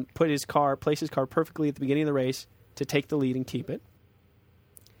and placed his car perfectly at the beginning of the race to take the lead and keep it.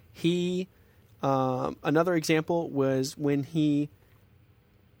 Another example was when he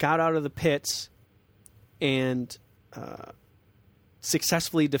got out of the pits and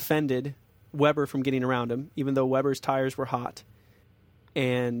successfully defended Webber from getting around him, even though Webber's tires were hot,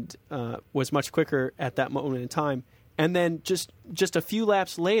 and was much quicker at that moment in time. And then just a few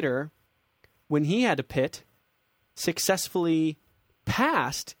laps later, when he had to pit, successfully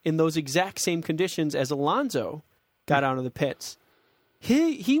passed in those exact same conditions as Alonso got out of the pits.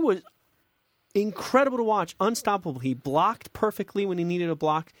 He was incredible to watch, unstoppable. He blocked perfectly when he needed to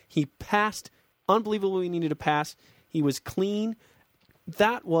block. He passed unbelievably when he needed to pass. He was clean.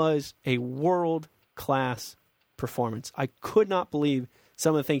 That was a world-class performance. I could not believe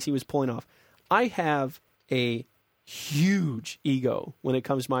some of the things he was pulling off. I have a huge ego when it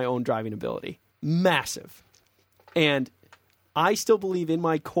comes to my own driving ability. Massive. And I still believe in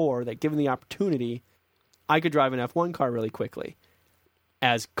my core that given the opportunity, I could drive an F1 car really quickly.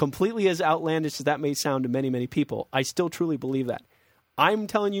 As completely as outlandish as that may sound to many, many people, I still truly believe that. I'm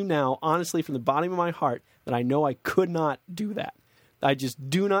telling you now, honestly, from the bottom of my heart, that I know I could not do that. I just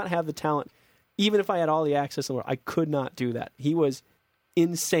do not have the talent. Even if I had all the access in the world, I could not do that. He was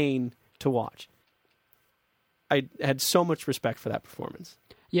insane to watch. I had so much respect for that performance.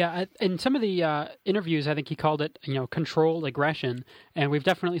 Yeah, in some of the interviews, I think he called it, controlled aggression, and we've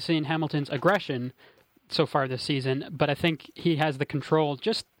definitely seen Hamilton's aggression so far this season, but I think he has the control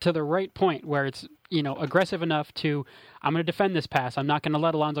just to the right point where it's, aggressive enough to, I'm going to defend this pass. I'm not going to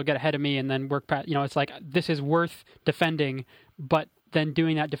let Alonso get ahead of me and then work past, it's like, this is worth defending, but then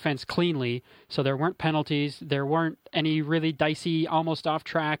doing that defense cleanly. So there weren't penalties. There weren't any really dicey, almost off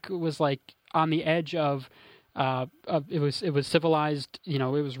track. It was like on the edge of it was civilized, it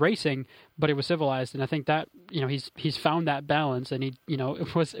was racing, but it was civilized. And I think that, he's found that balance. And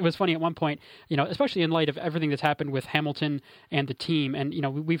it was funny at one point, especially in light of everything that's happened with Hamilton and the team. And,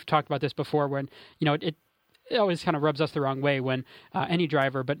 we've talked about this before when, it always kind of rubs us the wrong way when any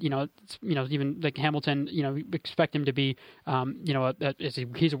driver, but even like Hamilton, we expect him to be,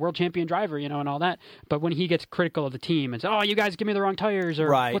 he's a world champion driver, and all that. But when he gets critical of the team and says, "Oh, you guys give me the wrong tires," or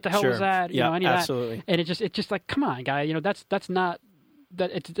right, "What the hell sure. was that?" Any of absolutely. that, and it's just like, come on, guy, that's not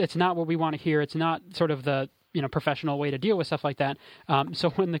that it's not what we want to hear. It's not sort of the professional way to deal with stuff like that. So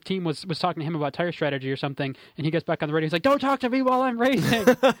when the team was talking to him about tire strategy or something, and he gets back on the radio, he's like, "Don't talk to me while I'm racing,"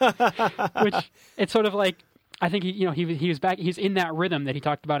 which it's sort of like. I think he was back. He's in that rhythm that he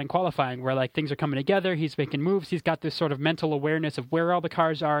talked about in qualifying, where like things are coming together. He's making moves. He's got this sort of mental awareness of where all the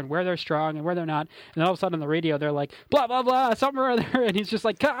cars are and where they're strong and where they're not. And then all of a sudden on the radio, they're like blah blah blah, something or other, and he's just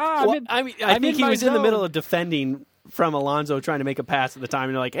like, I think he was in the middle of defending from Alonso trying to make a pass at the time,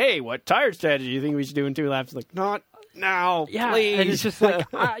 and they're like, "Hey, what tire strategy do you think we should do in 2 laps?" Like, not now, yeah, please. And it's just like,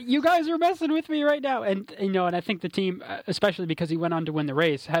 you guys are messing with me right now. And and I think the team, especially because he went on to win the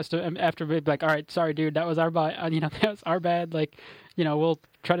race, has to after be like, "All right, sorry, dude, that was our bad. That was our bad. Like, we'll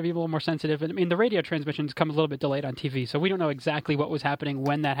try to be a little more sensitive." And I mean, the radio transmissions come a little bit delayed on TV, so we don't know exactly what was happening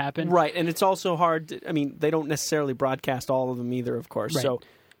when that happened. Right, and it's also hard. They don't necessarily broadcast all of them either, of course. Right. So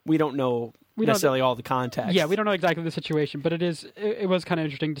we don't know necessarily all the context. Yeah, we don't know exactly the situation, but it was kind of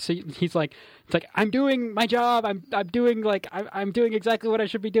interesting to see. He's like, it's like, I'm doing my job. I'm doing I'm doing exactly what I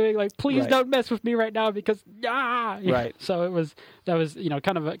should be doing. Like, please don't mess with me right now because Right. So that was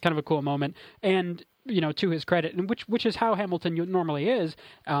kind of a cool moment. And to his credit, and which is how Hamilton normally is.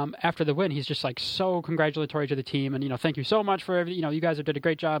 After the win, he's just like so congratulatory to the team, and thank you so much for everything. You guys have did a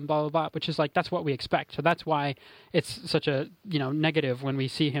great job, and blah blah blah. Which is like that's what we expect. So that's why it's such a negative when we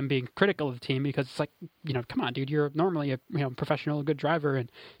see him being critical of the team, because it's like come on, dude, you're normally a professional, good driver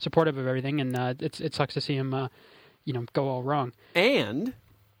and supportive of everything, and it sucks to see him go all wrong. And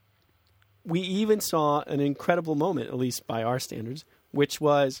we even saw an incredible moment, at least by our standards, which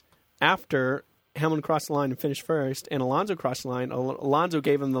was after Hamilton crossed the line and finished first, and Alonso crossed the line. Alonso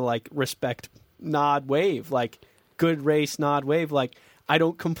gave him the respect nod wave, good race nod wave, I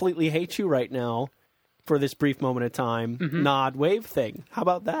don't completely hate you right now for this brief moment of time, nod wave thing. How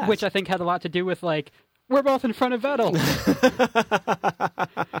about that? Which I think had a lot to do with we're both in front of Vettel.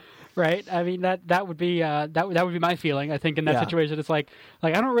 Right? I mean that would be that would be my feeling. I think in that situation, it's like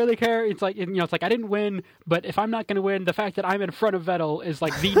I don't really care. It's like it's like I didn't win, but if I'm not going to win, the fact that I'm in front of Vettel is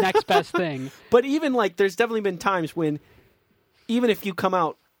the next best thing. But even there's definitely been times when, even if you come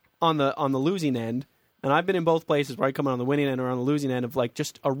out on the losing end, and I've been in both places where I come out on the winning end or on the losing end of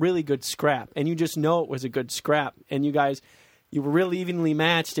just a really good scrap, and you just know it was a good scrap, and you were really evenly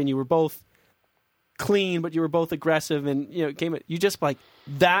matched, and you were both clean, but you were both aggressive, and you just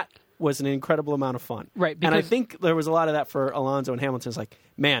that was an incredible amount of fun. Right, And I because- think there was a lot of that for Alonso and Hamilton. It's like,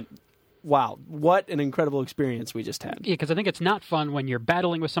 man, wow, what an incredible experience we just had. Yeah, because I think it's not fun when you're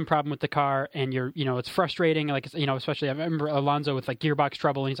battling with some problem with the car and it's frustrating. Like, especially I remember Alonso with like gearbox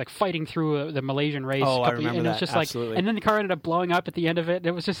trouble and he's like fighting through the Malaysian race. Oh, I remember and that. it's just Absolutely. like, and then the car ended up blowing up at the end of it.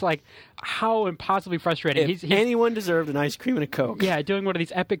 It was just like, how impossibly frustrating. If anyone deserved an ice cream and a Coke. Yeah, doing one of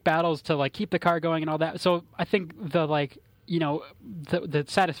these epic battles to like keep the car going and all that. So I think the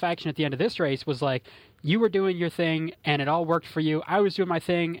satisfaction at the end of this race was like, you were doing your thing and it all worked for you. I was doing my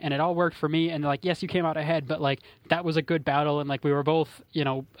thing and it all worked for me. And like, yes, you came out ahead, but like that was a good battle. And like we were both, it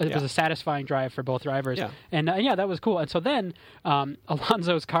was a satisfying drive for both drivers. Yeah. And that was cool. And so then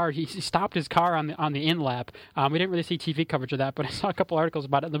Alonso's car, he stopped his car on the in lap. We didn't really see TV coverage of that, but I saw a couple articles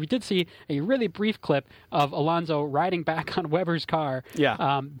about it. And we did see a really brief clip of Alonso riding back on Webber's car.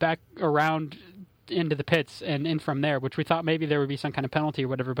 Yeah. Back around into the pits and in from there, which we thought maybe there would be some kind of penalty or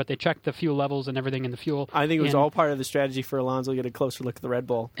whatever, but they checked the fuel levels and everything in the fuel. I think it was all part of the strategy for Alonso to get a closer look at the Red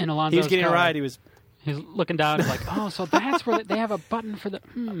Bull. And Alonso's he was getting car, a ride. He's looking down and like, oh, so that's where they have a button for the...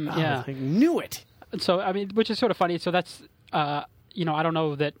 yeah. I knew it. So, I mean, which is sort of funny. So that's... I don't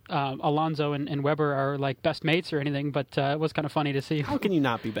know that Alonso and Webber are like best mates or anything, but it was kind of funny to see. How can you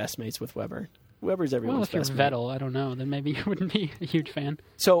not be best mates with Webber? Webber's everyone's Well, if you're best mate. Vettel, I don't know, then maybe you wouldn't be a huge fan.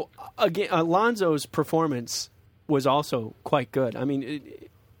 So, again, Alonso's performance was also quite good. I mean,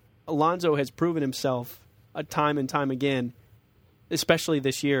 Alonso has proven himself time and time again, especially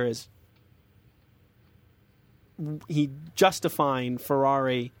this year, as he justifying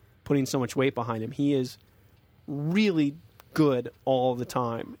Ferrari putting so much weight behind him. He is really good all the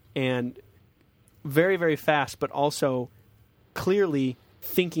time and very, very fast, but also clearly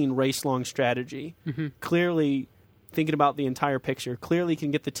thinking race-long strategy, clearly thinking about the entire picture, clearly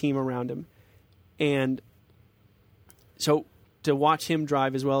can get the team around him. And so to watch him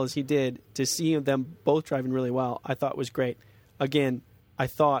drive as well as he did, to see them both driving really well, I thought was great. Again, I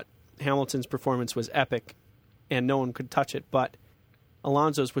thought Hamilton's performance was epic and no one could touch it, but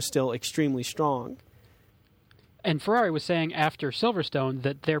Alonso's was still extremely strong. And Ferrari was saying after Silverstone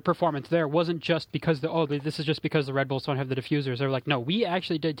that their performance there wasn't just because this is just because the Red Bulls don't have the diffusers. They were like, no, we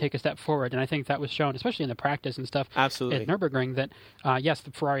actually did take a step forward, and I think that was shown, especially in the practice and stuff. Absolutely. At Nürburgring, that yes, the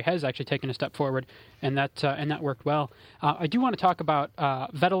Ferrari has actually taken a step forward, and that worked well. I do want to talk about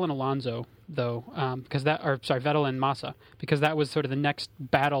Vettel and Alonso, though, Vettel and Massa, because that was sort of the next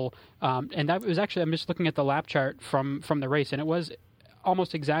battle, and that was actually, I'm just looking at the lap chart from the race, and it was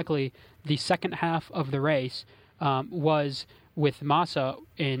almost exactly the second half of the race. Was with Massa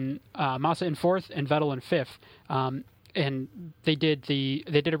in fourth and Vettel in fifth, and they did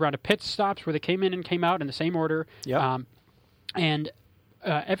a round of pit stops where they came in and came out in the same order. Yep. And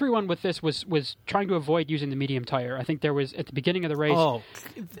everyone with this was trying to avoid using the medium tire. I think there was at the beginning of the race. Oh,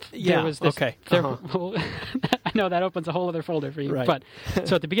 yeah. There was this, okay. I know that opens a whole other folder for you. Right. But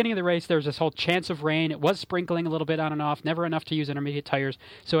so at the beginning of the race, there was this whole chance of rain. It was sprinkling a little bit on and off, never enough to use intermediate tires.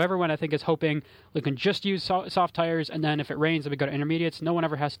 So everyone, I think, is hoping we can just use soft tires, and then if it rains, then we go to intermediates. No one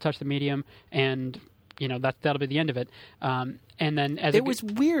ever has to touch the medium, and that'll be the end of it. And then it was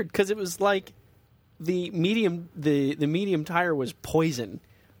weird because it was like the medium tire was poison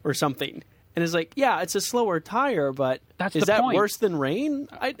or something. And it's like, yeah, it's a slower tire, but is that point. worse than rain?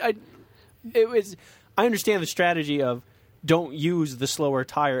 I understand the strategy of don't use the slower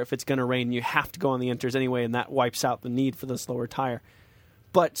tire if it's going to rain. You have to go on the inters anyway, and that wipes out the need for the slower tire.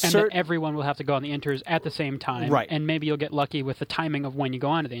 But then everyone will have to go on the inters at the same time, right? And maybe you'll get lucky with the timing of when you go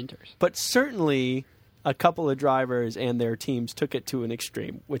onto the inters. But certainly, a couple of drivers and their teams took it to an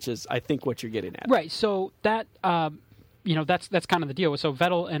extreme, which is, I think, what you're getting at. Right. So that. That's kind of the deal. So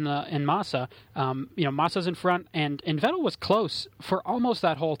Vettel and Massa, Massa's in front, and Vettel was close for almost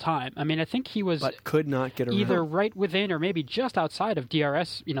that whole time. I mean, I think he was but could not get around. Either right within or maybe just outside of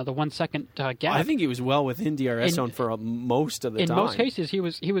DRS. The 1 second gap. I think he was well within DRS zone for most of the time. In most cases, he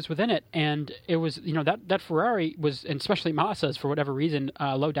was within it, and it was that Ferrari was, and especially Massa's for whatever reason,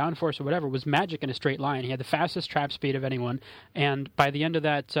 low downforce or whatever, was magic in a straight line. He had the fastest trap speed of anyone, and by the end of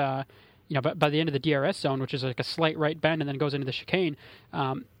that. By the end of the DRS zone, which is like a slight right bend and then goes into the chicane,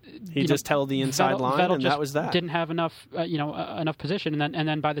 he just held the inside line, Vettel and just that was that. Didn't have enough, enough position, and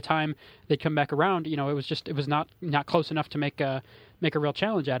then by the time they'd come back around, it was not close enough to make a real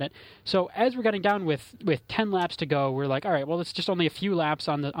challenge at it. So as we're getting down with 10 laps to go, we're like, all right, well, it's just only a few laps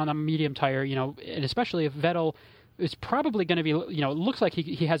on a medium tire, and especially if Vettel. It's probably going to be, it looks like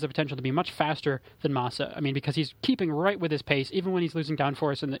he has the potential to be much faster than Massa. I mean, because he's keeping right with his pace, even when he's losing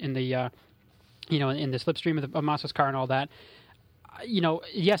downforce in the slipstream of Massa's car and all that.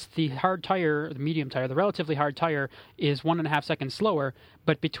 yes, the hard tire, the medium tire, the relatively hard tire is 1.5 seconds slower,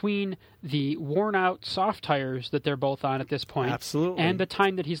 but between the worn out soft tires that they're both on at this point, Absolutely. and the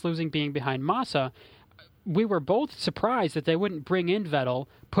time that he's losing being behind Massa, we were both surprised that they wouldn't bring in Vettel,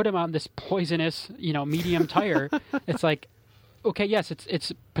 put him on this poisonous, medium tire. It's like, okay, yes,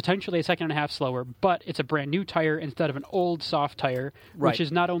 it's potentially 1.5 seconds slower, but it's a brand new tire instead of an old soft tire, Right. which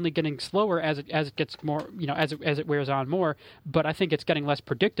is not only getting slower as it gets more, as it wears on more, but I think it's getting less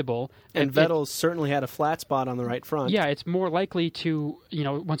predictable. And Vettel certainly had a flat spot on the right front. Yeah, it's more likely to,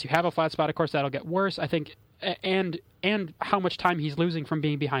 once you have a flat spot, of course, that'll get worse. I think, and how much time he's losing from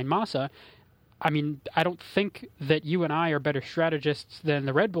being behind Massa. I mean, I don't think that you and I are better strategists than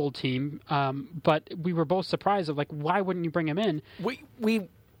the Red Bull team, but we were both surprised of, like, why wouldn't you bring him in? We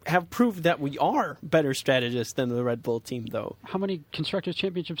have proved that we are better strategists than the Red Bull team, though. How many Constructors'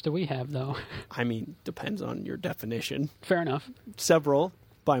 Championships do we have, though? I mean, depends on your definition. Fair enough. Several,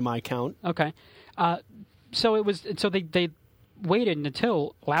 by my count. Okay. So they waited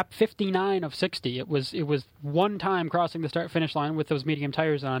until lap 59 of 60. It was one time crossing the start-finish line with those medium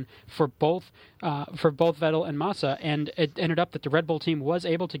tires on for both Vettel and Massa, and it ended up that the Red Bull team was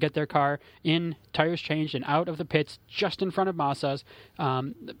able to get their car in, tires changed, and out of the pits just in front of Massa's,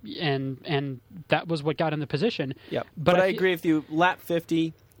 and that was what got in the position. Yep. But I agree with you. Lap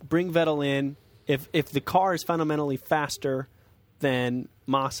 50, bring Vettel in. If the car is fundamentally faster than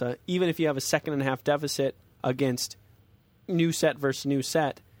Massa, even if you have a 1.5 second deficit against new set versus new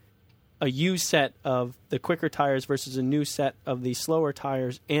set, a used set of the quicker tires versus a new set of the slower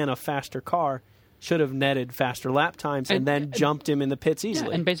tires and a faster car should have netted faster lap times and then jumped him in the pits easily.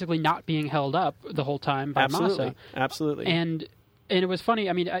 Yeah, and basically not being held up the whole time by Massa. Absolutely. And it was funny.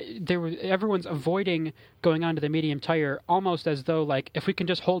 I mean, everyone's avoiding going onto the medium tire almost as though, like, if we can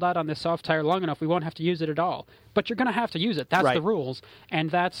just hold out on this soft tire long enough, we won't have to use it at all. But you're going to have to use it. That's Right. the rules. And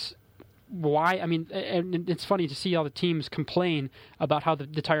that's why, I mean, and it's funny to see all the teams complain about how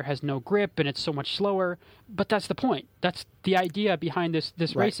the tire has no grip and it's so much slower, but that's the point. That's the idea behind this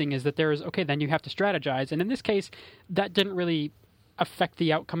right. Racing, is that then you have to strategize. And in this case, that didn't really affect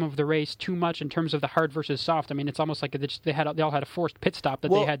the outcome of the race too much in terms of the hard versus soft. I mean, it's almost like they all had a forced pit stop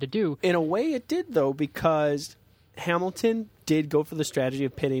that they had to do. In a way it did, though, because Hamilton did go for the strategy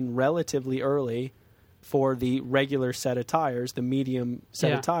of pitting relatively early for the regular set of tires, the medium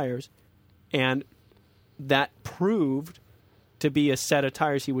set of tires. And that proved to be a set of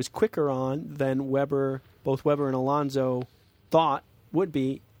tires he was quicker on than both Webber and Alonso thought would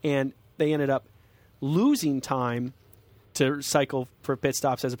be. And they ended up losing time to cycle for pit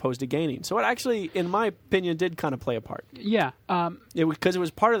stops as opposed to gaining. So it actually, in my opinion, did kind of play a part. Yeah. Because it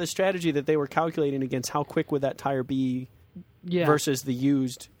was part of the strategy that they were calculating against how quick would that tire be versus the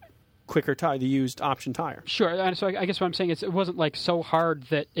used quicker tire, the used option tire. Sure. And so I guess what I'm saying is it wasn't like so hard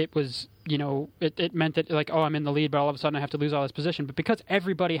that it was, it meant that, like, oh, I'm in the lead, but all of a sudden I have to lose all this position. But because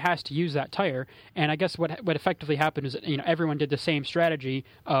everybody has to use that tire, and I guess what effectively happened is that, everyone did the same strategy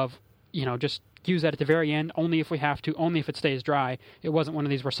of, just use that at the very end, only if we have to, only if it stays dry. It wasn't one of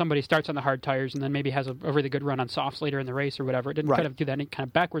these where somebody starts on the hard tires and then maybe has a really good run on softs later in the race or whatever. It didn't kind of do that any kind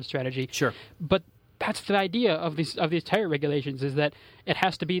of backward strategy. Sure. But that's the idea of these tire regulations, is that there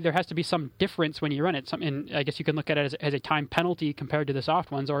has to be some difference when you run it. And I guess you can look at it as a time penalty compared to the soft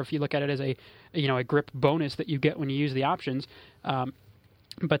ones, or if you look at it as a grip bonus that you get when you use the options.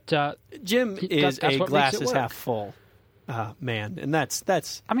 But Jim is a glass is half full man, and that's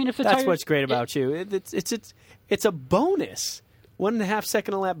I mean, if the that's tire, what's great about you. It's a bonus. 1.5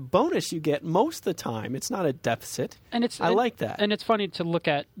 second a lap bonus you get most of the time. It's not a deficit. I like that. And it's funny to look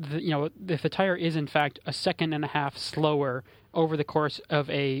at, if the tire is in fact 1.5 seconds slower over the course of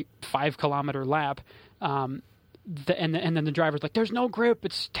a 5-kilometer lap, and then the driver's like, there's no grip,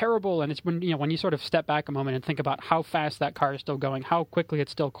 it's terrible. And it's when you sort of step back a moment and think about how fast that car is still going, how quickly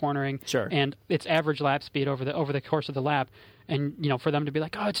it's still cornering, sure, and its average lap speed over the course of the lap. And, for them to be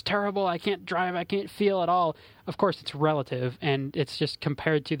like, oh, it's terrible, I can't drive, I can't feel at all. Of course, it's relative, and it's just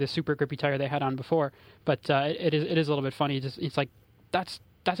compared to the super grippy tire they had on before. But it is a little bit funny. It's like, that's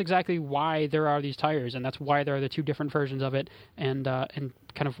exactly why there are these tires, and that's why there are the two different versions of it, and kind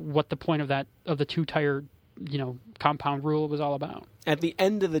of what the point of the two-tire compound rule was all about. At the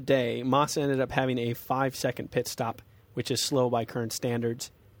end of the day, Massa ended up having a 5-second pit stop, which is slow by current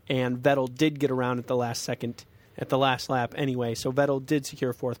standards, and Vettel did get around at the last second, at the last lap anyway, so Vettel did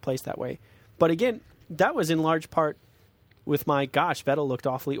secure fourth place that way. But again, that was in large part with Vettel looked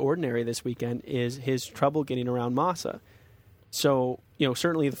awfully ordinary this weekend, is his trouble getting around Massa. So,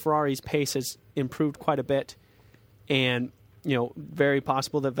 certainly the Ferrari's pace has improved quite a bit, and very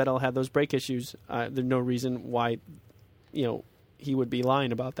possible that Vettel had those brake issues. There's no reason why, he would be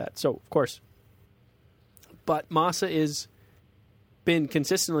lying about that. So, of course. But Massa is been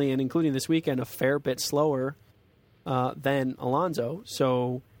consistently, and including this weekend, a fair bit slower than Alonso.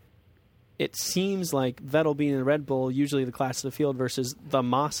 So it seems like Vettel being in the Red Bull, usually the class of the field, versus the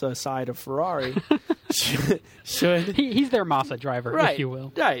Massa side of Ferrari, should he's their Massa driver, right, if you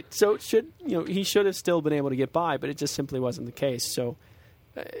will. Right. So it should, he should have still been able to get by, but it just simply wasn't the case. So,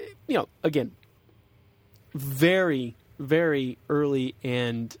 again, very, very early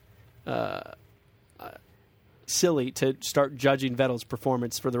and silly to start judging Vettel's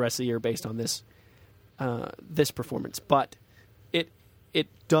performance for the rest of the year based on this performance. But it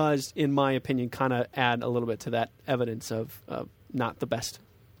does, in my opinion, kind of add a little bit to that evidence of not the best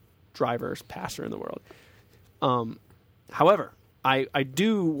passer in the world. However, I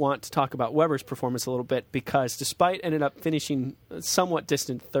do want to talk about Webber's performance a little bit, because despite ended up finishing somewhat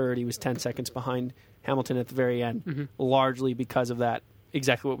distant third, he was 10 seconds behind Hamilton at the very end, largely because of that,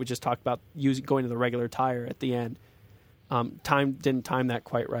 exactly what we just talked about, going to the regular tire at the end. Didn't time that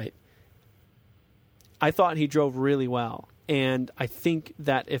quite right. I thought he drove really well, and I think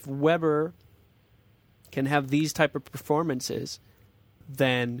that if Webber can have these type of performances,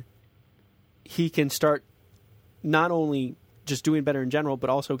 then he can start not only just doing better in general, but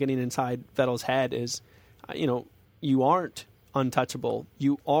also getting inside Vettel's head is, you aren't untouchable.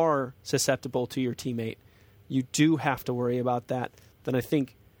 You are susceptible to your teammate. You do have to worry about that. Then I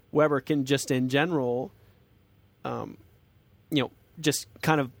think Webber can just in general, just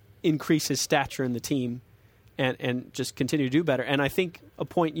kind of increase his stature in the team and just continue to do better. And I think a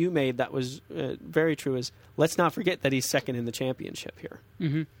point you made that was very true is, let's not forget that he's second in the championship here.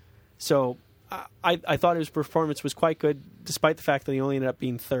 Mm-hmm. So I thought his performance was quite good, despite the fact that he only ended up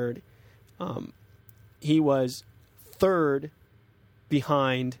being third. He was third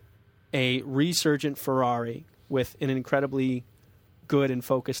behind a resurgent Ferrari with an incredibly good and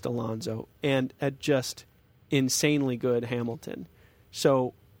focused Alonso and a just insanely good Hamilton.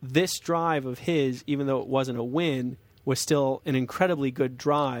 So this drive of his, even though it wasn't a win, was still an incredibly good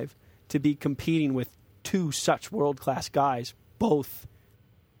drive to be competing with two such world-class guys, both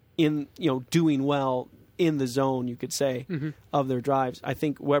in doing well in the zone, you could say, of their drives. I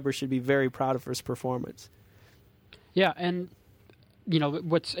think Webber should be very proud of his performance. Yeah, and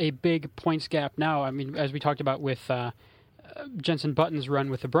what's a big points gap now? I mean, as we talked about with Jenson Button's run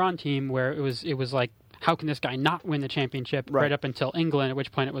with the Brawn team, where it was like, how can this guy not win the championship right up until England, at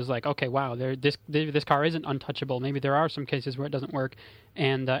which point it was like, okay, wow, this car isn't untouchable. Maybe there are some cases where it doesn't work.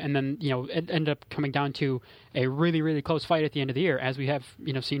 And then, it ended up coming down to a really, really close fight at the end of the year, as we have,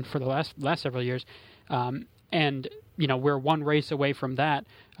 seen for the last several years. And, we're one race away from that.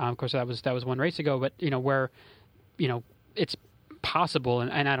 Of course, that was one race ago, but, where, it's possible,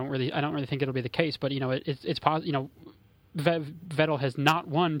 and I don't really think it'll be the case, but, it's possible, Vettel has not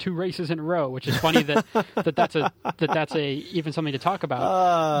won 2 races in a row, which is funny that's even something to talk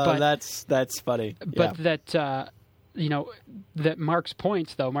about. But that's funny. But that that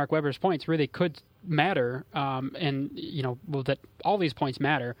Mark Webber's points really could matter, and that all these points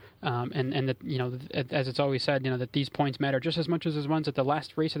matter, and that as it's always said, that these points matter just as much as the ones at the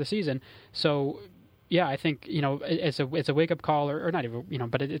last race of the season. So. Yeah, I think it's a wake up call, or not even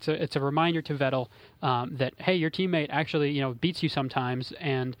but it's a reminder to Vettel that, hey, your teammate actually beats you sometimes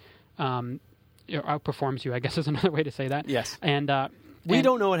and outperforms you, I guess is another way to say that. Yes, and we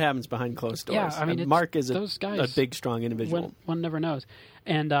don't know what happens behind closed doors. Yeah, I mean, Mark is those guys, a big, strong individual. One never knows,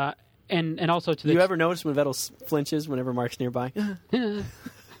 and also to you ever notice when Vettel flinches whenever Mark's nearby?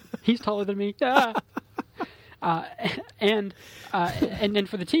 He's taller than me. And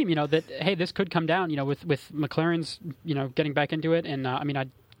for the team, that, hey, this could come down, with McLaren's, getting back into it. And I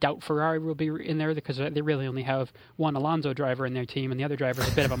doubt Ferrari will be in there because they really only have one Alonso driver in their team, and the other driver is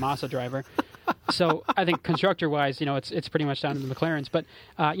a bit of a Massa driver. So I think constructor-wise, it's pretty much down to the McLarens. But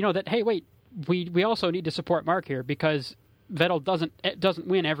that, hey, wait, we also need to support Mark here, because Vettel doesn't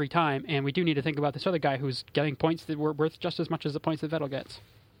win every time, and we do need to think about this other guy who's getting points that were worth just as much as the points that Vettel gets.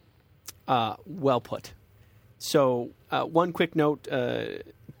 Well put. So one quick note,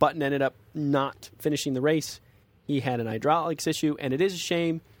 Button ended up not finishing the race. He had an hydraulics issue, and it is a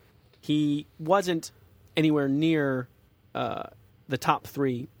shame. He wasn't anywhere near the top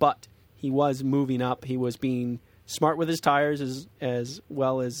 3, but he was moving up. He was being smart with his tires as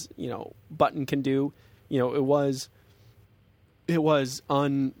well as Button can do. It was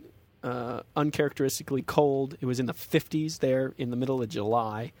uncharacteristically cold. It was in the 50s there in the middle of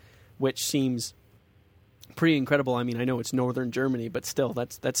July, which seems pretty incredible. I mean, I know it's northern Germany, but still,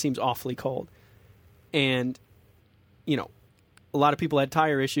 that seems awfully cold. And, a lot of people had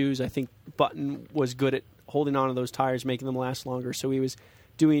tire issues. I think Button was good at holding on to those tires, making them last longer. So he was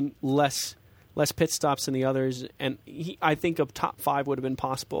doing less pit stops than the others, and I think a top 5 would have been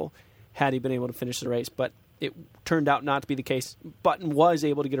possible had he been able to finish the race, but it turned out not to be the case. Button was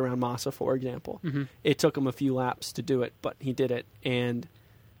able to get around Massa, for example. Mm-hmm. It took him a few laps to do it, but he did it, and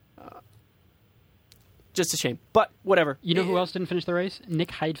just a shame. But whatever. You know who else didn't finish the race? Nick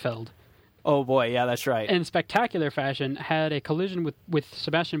Heidfeld. Oh, boy, yeah, that's right. In spectacular fashion, had a collision with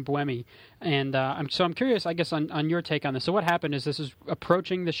Sebastian Buemi. And I'm curious, I guess, on your take on this. So what happened is this is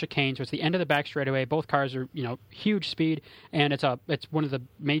approaching the chicane, so it's the end of the back straightaway. Both cars are, huge speed, and it's one of the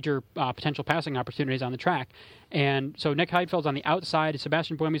major potential passing opportunities on the track. And so Nick Heidfeld's on the outside,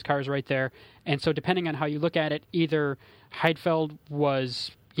 Sebastian Buemi's car is right there. And so depending on how you look at it, either Heidfeld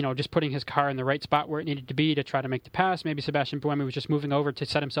was just putting his car in the right spot where it needed to be to try to make the pass. Maybe Sebastian Buemi was just moving over to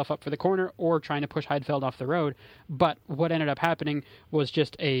set himself up for the corner or trying to push Heidfeld off the road. But what ended up happening was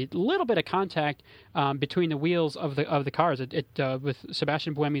just a little bit of contact between the wheels of the cars. It with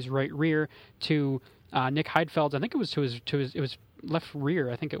Sebastian Buemi's right rear to Nick Heidfeld's. I think it was it was left rear.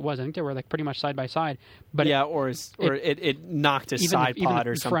 I think it was. I think they were like pretty much side by side. But it knocked his side pod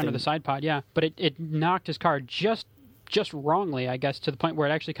or something. Front of the side pod, yeah. But it knocked his car just wrongly, I guess, to the point where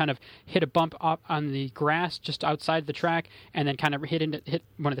it actually kind of hit a bump up on the grass just outside the track, and then kind of hit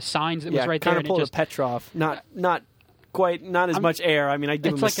one of the signs that was right there. Kind of pulled a Petrov. Not as much air. I mean, I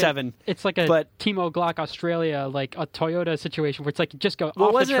give him a 7. It's like a Timo Glock Australia, like a Toyota situation where it's like you just go off the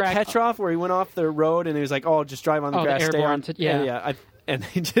track. Wasn't it Petrov where he went off the road and he was like, just drive on the grass, stay on? And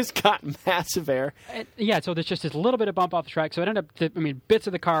they just got massive air. So there's just this little bit of bump off the track. So it ended up, bits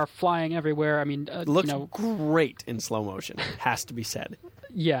of the car flying everywhere. I mean, it looks great in slow motion, has to be said.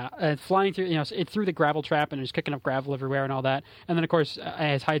 Yeah, flying through, it through the gravel trap and just kicking up gravel everywhere and all that. And then, of course,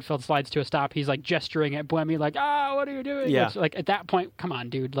 as Heidfeld slides to a stop, he's like gesturing at Buemi, like, what are you doing? Yeah. Which, like, at that point, come on,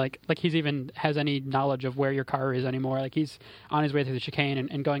 dude. Like he's even has any knowledge of where your car is anymore. Like, he's on his way through the chicane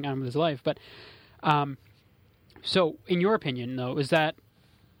and going on with his life. But, so, in your opinion, though, is that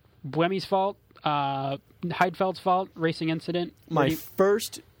Buemi's fault, Heidfeld's fault, racing incident? My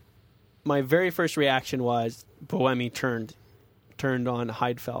very first reaction was Buemi turned on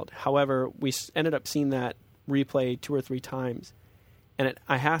Heidfeld. However, we ended up seeing that replay 2 or 3 times, and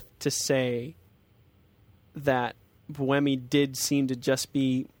I have to say that Buemi did seem to just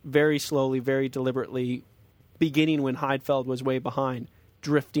be very slowly, very deliberately, beginning when Heidfeld was way behind,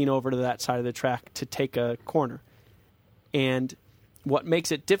 drifting over to that side of the track to take a corner. And what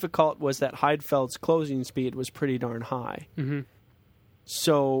makes it difficult was that Heidfeld's closing speed was pretty darn high. Mm-hmm.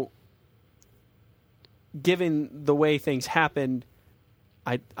 So, given the way things happened,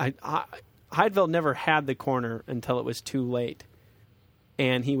 Heidfeld never had the corner until it was too late.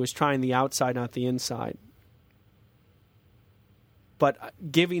 And he was trying the outside, not the inside. But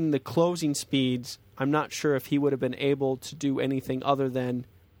given the closing speeds, I'm not sure if he would have been able to do anything other than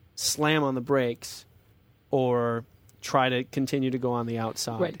slam on the brakes or try to continue to go on the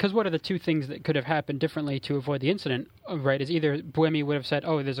outside. Right, because what are the two things that could have happened differently to avoid the incident, right, is either Buemi would have said,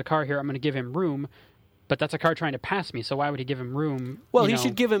 there's a car here, I'm going to give him room, but that's a car trying to pass me, so why would he give him room? Well, he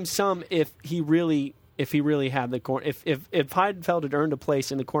should give him some if he really had the corner. If Heidfeld had earned a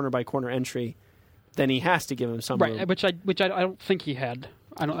place in the corner-by-corner entry, then he has to give him some room. Right, which I don't think he had.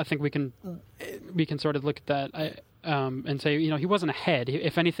 I think we can sort of look at that and say, he wasn't ahead.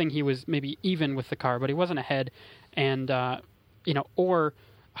 If anything, he was maybe even with the car, but he wasn't ahead. And, or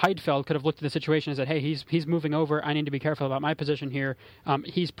Heidfeld could have looked at the situation and said, hey, he's moving over. I need to be careful about my position here. I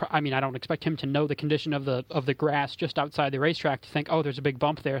don't expect him to know the condition of the grass just outside the racetrack to think, there's a big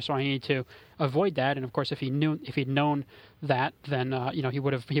bump there, so I need to avoid that. And of course, if he'd known that, then he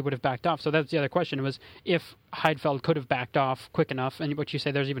would have backed off. So that's the other question, was if Heidfeld could have backed off quick enough. And what you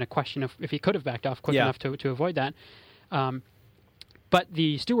say, there's even a question of if he could have backed off quick enough to avoid that. But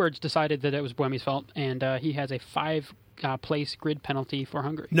the stewards decided that it was Buemi's fault, and he has a 5-place grid penalty for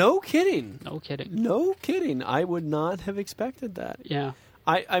Hungary. No kidding. No kidding. No kidding. I would not have expected that. Yeah.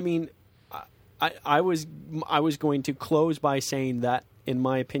 I mean, I was going to close by saying that, in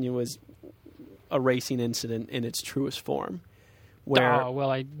my opinion, was a racing incident in its truest form. Where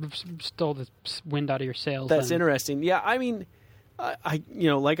I stole the wind out of your sails. That's interesting. Yeah, I mean,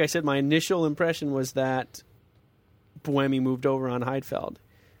 like I said, my initial impression was that Buemi moved over on Heidfeld.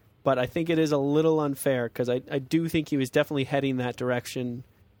 But I think it is a little unfair because I do think he was definitely heading that direction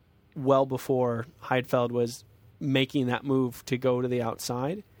well before Heidfeld was making that move to go to the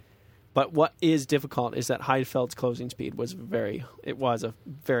outside. But what is difficult is that Heidfeld's closing speed was a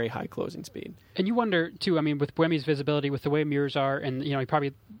very high closing speed. And you wonder, too, with Buemi's visibility, with the way mirrors are, and he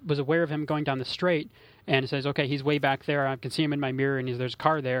probably was aware of him going down the straight and says, okay, he's way back there, I can see him in my mirror, and there's a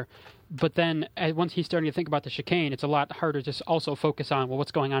car there. But then once he's starting to think about the chicane, it's a lot harder to also focus on, well,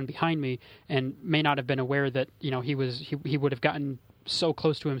 what's going on behind me, and may not have been aware that, he would have gotten so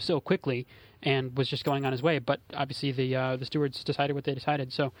close to him so quickly and was just going on his way. But obviously the stewards decided what they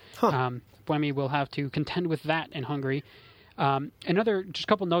decided. So Buemi will have to contend with that in Hungary. Just a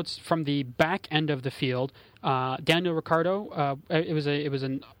couple notes from the back end of the field. Daniel Ricciardo,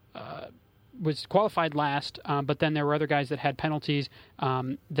 was qualified last, but then there were other guys that had penalties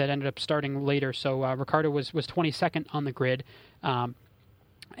that ended up starting later. So Ricciardo was 22nd on the grid, and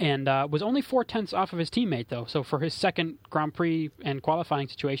was only 0.4 off of his teammate, though. So for his second Grand Prix and qualifying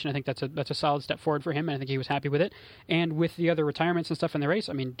situation, I think that's a solid step forward for him, and I think he was happy with it. And with the other retirements and stuff in the race,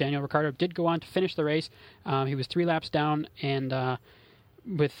 I mean, Daniel Ricciardo did go on to finish the race. He was 3 laps down, and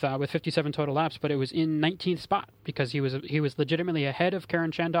with 57 total laps, but it was in 19th spot because he was legitimately ahead of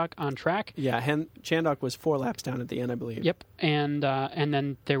Karen Chandhok on track. Yeah, Chandhok was 4 laps down at the end, I believe. Yep, and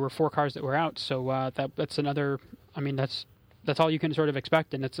then there were 4 cars that were out, so that's another. I mean, that's all you can sort of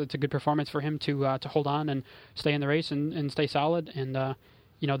expect, and it's a good performance for him to hold on and stay in the race and stay solid. And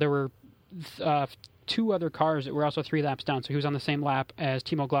there were 2 other cars that were also 3 laps down, so he was on the same lap as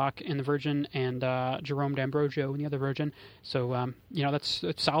Timo Glock in the Virgin and Jerome D'Ambrosio in the other Virgin. So that's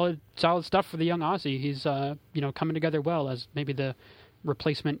solid stuff for the young Aussie. He's coming together well as maybe the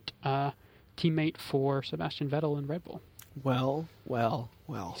replacement teammate for Sebastian Vettel in Red Bull. Well.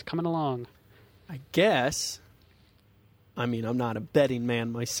 He's coming along. I guess. I mean, I'm not a betting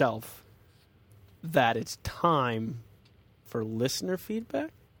man myself. That it's time for listener feedback.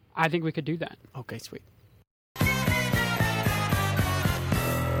 I think we could do that. Okay, sweet.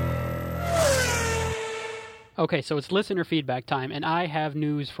 Okay, so it's listener feedback time, and I have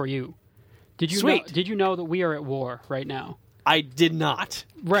news for you. Did you know that we are at war right now? I did not.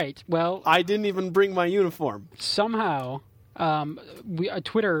 Right. Well, I didn't even bring my uniform. Somehow,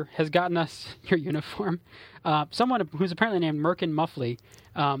 Twitter has gotten us your uniform. Someone who's apparently named Merkin Muffley.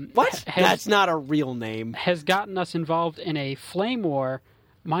 What? That's not a real name. Has gotten us involved in a flame war.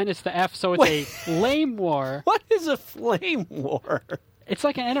 Minus the F, so it's a lame war. What is a flame war? It's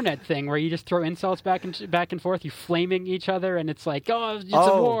like an internet thing where you just throw insults back and forth, you flaming each other, and it's like, it's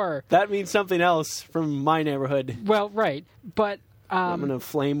a war. That means something else from my neighborhood. Well, right, but I'm going to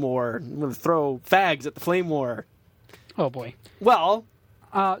flame war. I'm going to throw fags at the flame war. Oh boy. Well,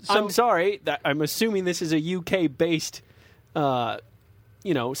 I'm sorry. I'm assuming this is a UK-based,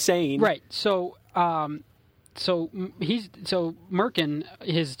 saying. Right. So Merkin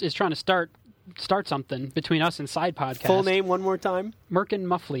is trying to start something between us and Side Podcast. Full name one more time? Merkin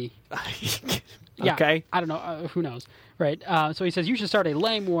Muffley. Yeah, okay. I don't know. Who knows? Right. So he says you should start a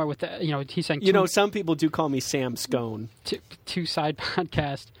lame war with the. He's saying. Some people do call me Sam Scone. Two Side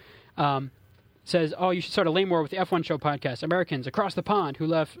Podcast says, you should start a lame war with the F1 Show podcast. Americans across the pond who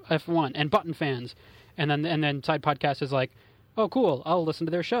love F1 and Button fans, and then Side Podcast is like, oh, cool, I'll listen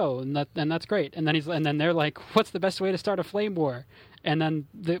to their show, and that's great. And then they're like, what's the best way to start a flame war? And then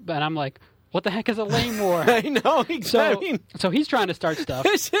I'm like, what the heck is a lame war? I know, exactly. So he's trying to start stuff.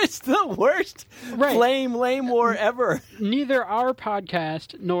 This is the worst lame war ever. Neither our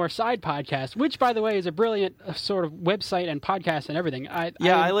podcast nor Side Podcast, which, by the way, is a brilliant sort of website and podcast and everything.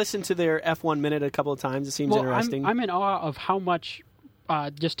 I listened to their F1 Minute a couple of times. It seems interesting. I'm in awe of how much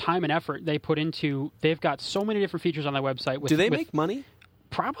just time and effort they put into. They've got so many different features on their website. Do they make money?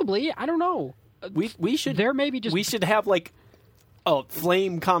 Probably. I don't know. We should. There maybe just. We should have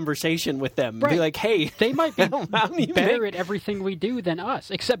flame conversation with them. Right. Be like, hey, they might be better at everything we do than us,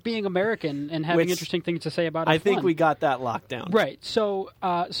 except being American and having interesting things to say about F1. I think we got that locked down. Right. So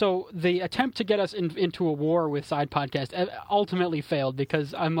the attempt to get us into a war with Side Podcast ultimately failed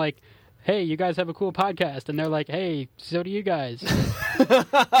because I'm like, hey, you guys have a cool podcast, and they're like, hey, so do you guys.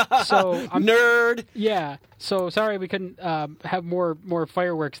 Nerd. Yeah. So sorry we couldn't have more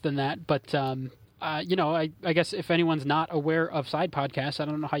fireworks than that, but. I guess if anyone's not aware of Side Podcasts, I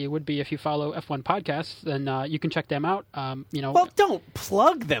don't know how you would be if you follow F1 Podcasts, then you can check them out. Well, don't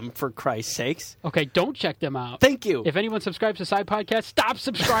plug them, for Christ's sakes. Okay, don't check them out. Thank you. If anyone subscribes to Side Podcasts, stop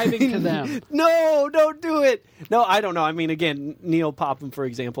subscribing to them. No, don't do it. No, I don't know. I mean, again, Neil Popham, for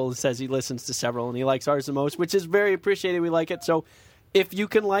example, says he listens to several and he likes ours the most, which is very appreciated. We like it. So if you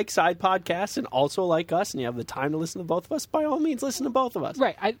can like Side Podcasts and also like us and you have the time to listen to both of us, by all means, listen to both of us.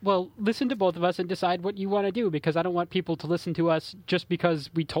 Right. Listen to both of us and decide what you want to do, because I don't want people to listen to us just because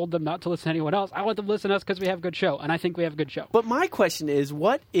we told them not to listen to anyone else. I want them to listen to us because we have a good show, and I think we have a good show. But my question is,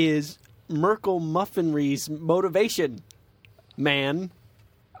 what is Merkel Muffinry's motivation, man?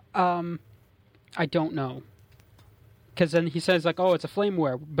 I don't know. Because then he says, it's a flame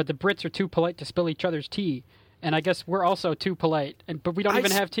war, but the Brits are too polite to spill each other's tea. And I guess we're also too polite, but we don't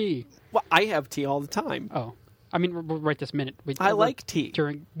even have tea. Well, I have tea all the time. Oh. I mean, right this minute. I like tea.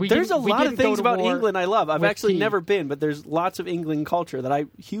 There's a lot of things about England I love. I've actually tea. never been, but there's lots of England culture that I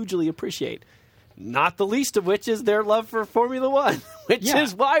hugely appreciate. Not the least of which is their love for Formula One, which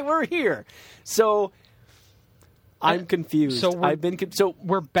is why we're here. So I'm confused. So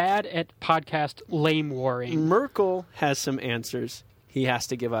we're bad at podcast lame warring. Merkel has some answers he has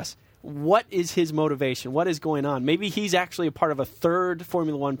to give us. What is his motivation? What is going on? Maybe he's actually a part of a third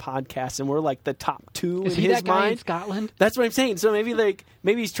Formula One podcast, and we're like the top two is in he his that guy mind. In Scotland? That's what I'm saying. So maybe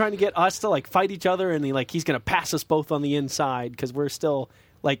he's trying to get us to like fight each other, and he's going to pass us both on the inside because we're still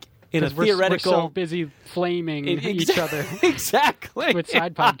like in a theoretical. We're so busy flaming each other. Exactly. With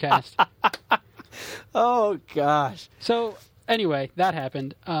side podcasts. Oh gosh. So anyway, that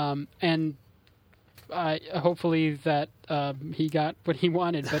happened, and. Hopefully that he got what he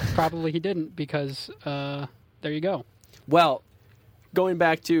wanted, but probably he didn't because there you go. Well, going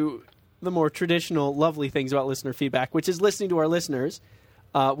back to the more traditional, lovely things about listener feedback, which is listening to our listeners,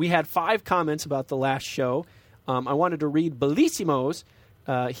 we had 5 comments about the last show. I wanted to read Bellissimo's.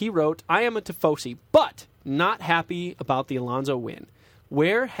 He wrote, I am a Tifosi, but not happy about the Alonso win.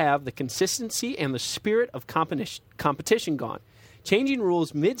 Where have the consistency and the spirit of competition gone? Changing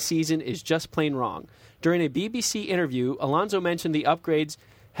rules mid-season is just plain wrong. During a BBC interview, Alonso mentioned the upgrades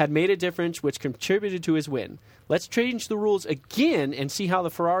had made a difference which contributed to his win. Let's change the rules again and see how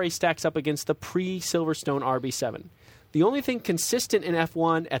the Ferrari stacks up against the pre-Silverstone RB7. The only thing consistent in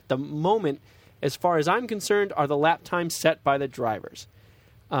F1 at the moment, as far as I'm concerned, are the lap times set by the drivers.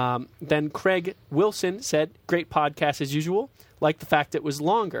 Then Craig Wilson said, great podcast as usual. Like the fact it was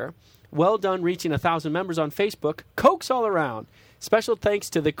longer. Well done reaching 1,000 members on Facebook. Cokes all around. Special thanks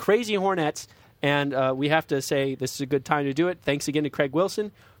to the Crazy Hornets. And we have to say this is a good time to do it. Thanks again to Craig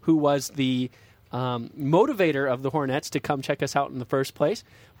Wilson, who was the motivator of the Hornets to come check us out in the first place,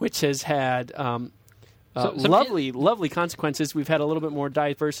 which has had lovely consequences. We've had a little bit more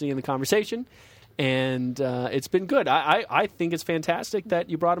diversity in the conversation, and it's been good. I think it's fantastic that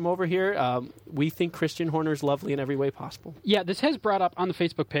you brought him over here. We think Christian Horner's lovely in every way possible. Yeah, this has brought up on the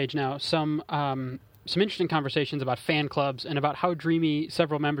Facebook page now some interesting conversations about fan clubs and about how dreamy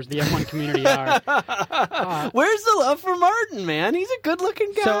several members of the F1 community are. Where's the love for Martin, man? He's a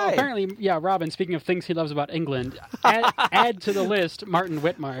good-looking guy. So apparently, Robin, speaking of things he loves about England, add to the list Martin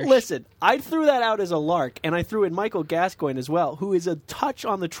Whitmarsh. Listen, I threw that out as a lark, and I threw in Michael Gascoigne as well, who is a touch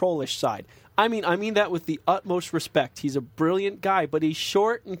on the trollish side. I mean that with the utmost respect. He's a brilliant guy, but he's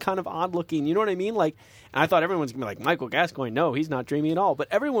short and kind of odd-looking. You know what I mean? Like, and I thought everyone was going to be like, Michael Gascoigne, no, he's not dreamy at all. But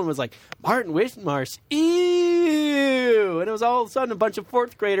everyone was like, Martin Whitmarsh, ew! And it was all of a sudden a bunch of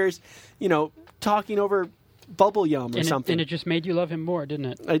 4th graders, talking over bubble yum or something. And it just made you love him more, didn't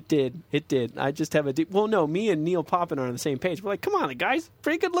it? It did. I just have a deep... Well, no, me and Neil Poppin are on the same page. We're like, come on, the guy's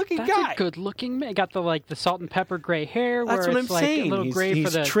pretty good-looking guy. That's a good-looking man. Got the salt and pepper gray hair. That's what I'm saying. A little gray he's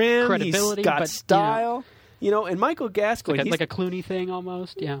for the trim, credibility. He's got style. And Michael Gascoigne... Like a Clooney thing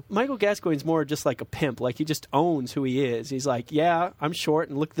almost, yeah. Michael Gascoigne's more just like a pimp. Like, he just owns who he is. He's like, yeah, I'm short,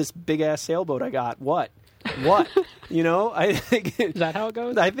 and look at this big-ass sailboat I got. What? I think... Is that how it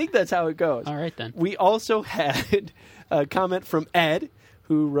goes? I think that's how it goes. All right, then. We also had a comment from Ed,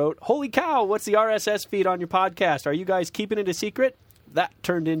 who wrote, holy cow, what's the RSS feed on your podcast? Are you guys keeping it a secret? That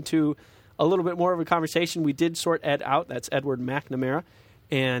turned into a little bit more of a conversation. We did sort Ed out. That's Edward McNamara.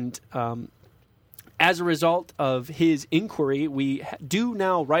 And as a result of his inquiry, we do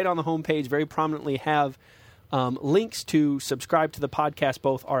now, right on the homepage, very prominently have links to subscribe to the podcast,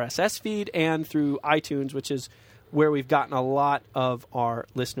 both RSS feed and through iTunes, which is where we've gotten a lot of our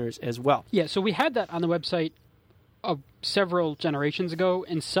listeners as well. Yeah, so we had that on the website several generations ago,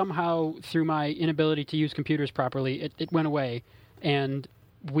 and somehow through my inability to use computers properly, it went away. And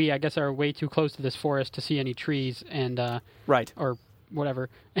we, I guess, are way too close to this forest to see any trees and right. Or whatever,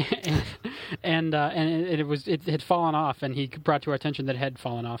 and it had fallen off, and he brought to our attention that it had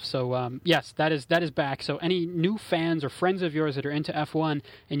fallen off. So yes, that is back. So any new fans or friends of yours that are into F1,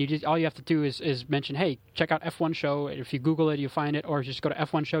 and all you have to do is mention, hey, check out F1 Show. If you Google it, you find it, or just go to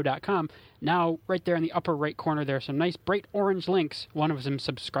f1show.com. Now, right there in the upper right corner, there are some nice bright orange links. One of them,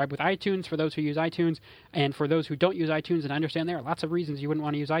 subscribe with iTunes for those who use iTunes, and for those who don't use iTunes, and I understand there are lots of reasons you wouldn't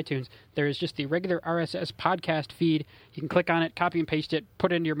want to use iTunes, there is just the regular RSS podcast feed. You can click on it, copy and paste paste it,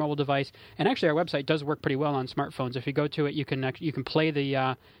 put it into your mobile device. And actually, our website does work pretty well on smartphones. If you go to it, you can play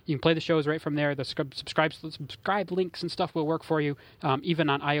the shows right from there. The subscribe links and stuff will work for you. Even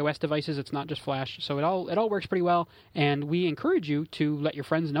on iOS devices, it's not just Flash. So it all works pretty well. And we encourage you to let your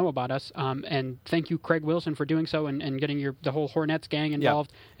friends know about us. And thank you, Craig Wilson, for doing so and getting the whole Hornets gang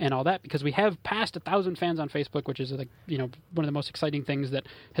involved and all that, because we have passed 1,000 fans on Facebook, which is one of the most exciting things that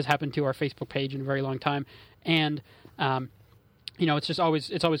has happened to our Facebook page in a very long time. And it's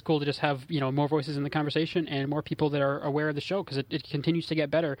always cool to just have more voices in the conversation and more people that are aware of the show, because it continues to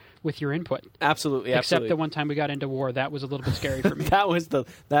get better with your input. Absolutely. Except the one time we got into war, that was a little bit scary for me. That was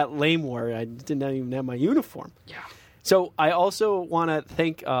that lame war. I didn't even have my uniform. Yeah. So I also want to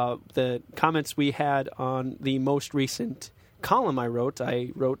thank the comments we had on the most recent column I wrote.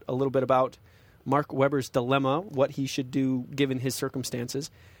 I wrote a little bit about Mark Webber's dilemma, what he should do given his circumstances.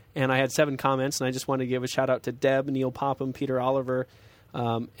 And I had 7 comments, and I just wanted to give a shout-out to Deb, Neil Popham, Peter Oliver,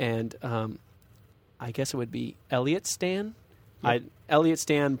 and I guess it would be Elliot Stan. Yep. Elliot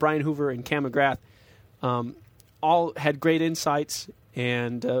Stan, Brian Hoover, and Cam McGrath all had great insights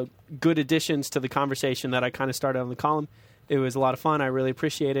and good additions to the conversation that I kind of started on the column. It was a lot of fun. I really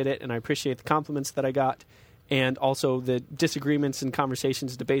appreciated it, and I appreciate the compliments that I got, and also the disagreements and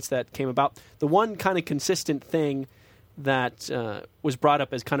conversations, debates that came about. The one kind of consistent thing that was brought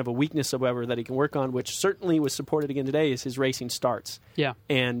up as kind of a weakness of Webber that he can work on, which certainly was supported again today, is his racing starts. Yeah.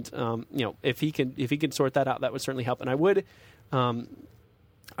 And if he can sort that out, that would certainly help. And I would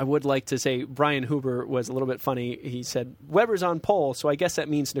like to say Brian Huber was a little bit funny. He said, Webber's on pole, so I guess that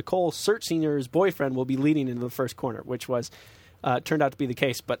means Nicole Sert Sr.'s boyfriend will be leading into the first corner, which was turned out to be the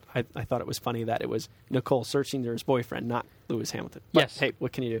case, but I thought it was funny that it was Nicole Sert Sr.'s boyfriend, not Lewis Hamilton. But, yes. Hey,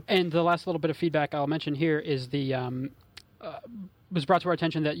 what can you do? And the last little bit of feedback I'll mention here is was brought to our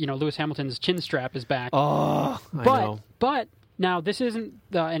attention that Lewis Hamilton's chin strap is back. Oh, I know. But now this isn't,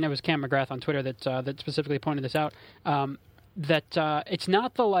 and it was Cam McGrath on Twitter that specifically pointed this out. That it's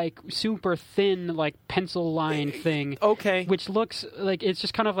not the super thin pencil line thing. Okay. Which looks like it's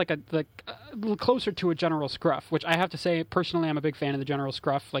just kind of like a little closer to a General Scruff, which I have to say personally I'm a big fan of the General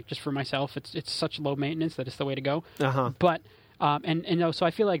Scruff. Just for myself, it's such low maintenance that it's the way to go. Uh-huh. But so I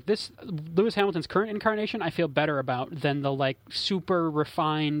feel like this Lewis Hamilton's current incarnation I feel better about than the super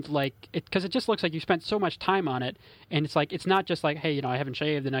refined because it just looks like you spent so much time on it, and it's not just hey I haven't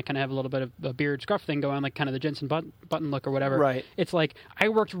shaved and I kind of have a little bit of a beard scruff thing going kind of the Jensen Button look or whatever. Right. It's I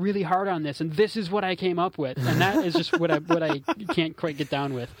worked really hard on this and this is what I came up with, and that is just what I can't quite get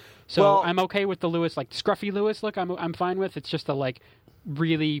down with. So I'm okay with the Lewis scruffy Lewis look. I'm fine with. It's just the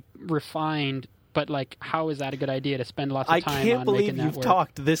really refined. But how is that a good idea to spend lots of time on making that work? I can't believe you've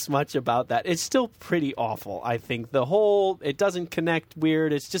talked this much about that. It's still pretty awful, I think. It doesn't connect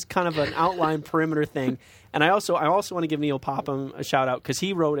weird. It's just kind of an outline perimeter thing. And I also want to give Neil Popham a shout-out because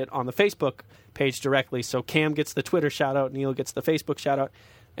he wrote it on the Facebook page directly. So Cam gets the Twitter shout-out, Neil gets the Facebook shout-out.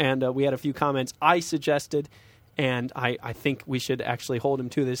 And we had a few comments I suggested, and I think we should actually hold him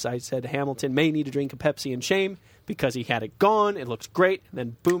to this. I said Hamilton may need to drink a Pepsi in shame because he had it gone. It looks great. And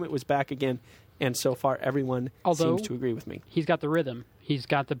then, boom, it was back again. And so far, everyone seems to agree with me. He's got the rhythm. He's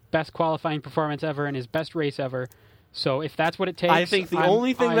got the best qualifying performance ever and his best race ever. So if that's what it takes... I think the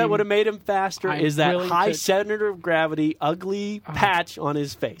only thing that would have made him faster is that high center of gravity, ugly patch on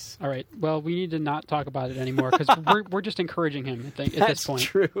his face. All right. Well, we need to not talk about it anymore because we're just encouraging him at this point. That's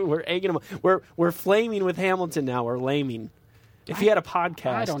true. We're egging him on. We're flaming with Hamilton now. We're laming. If he had a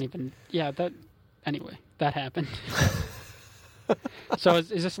podcast... I don't even... Yeah, that... Anyway, that happened. So is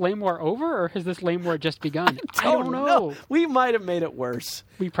this lame war over, or has this lame war just begun? I don't know. We might have made it worse.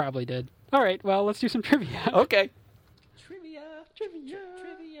 We probably did. All right, well, let's do some trivia. Okay. Trivia.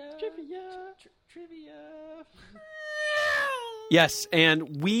 Yes,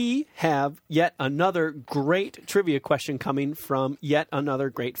 and we have yet another great trivia question coming from yet another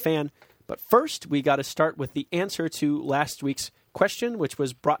great fan. But first, we got to start with the answer to last week's question, which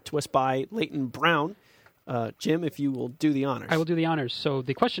was brought to us by Leighton Brown. Jim, if you will do the honors. I will do the honors. So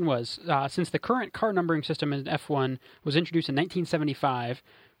the question was, since the current car numbering system in F1 was introduced in 1975,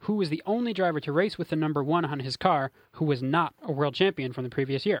 who was the only driver to race with the number 1 on his car who was not a world champion from the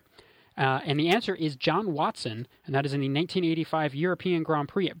previous year? And the answer is John Watson, and that is in the 1985 European Grand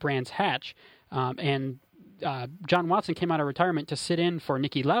Prix at Brands Hatch. And John Watson came out of retirement to sit in for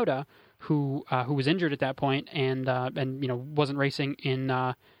Niki Lauda, who was injured at that point and wasn't racing in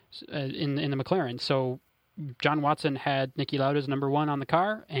the McLaren. So John Watson had Niki Lauda's number 1 on the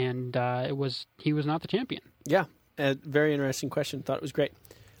car, and he was not the champion. Yeah, a very interesting question. Thought it was great.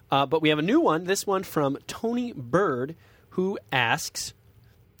 But we have a new one. This one from Tony Bird, who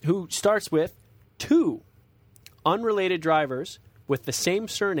starts with 2 unrelated drivers with the same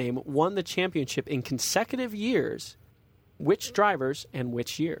surname won the championship in consecutive years, which drivers and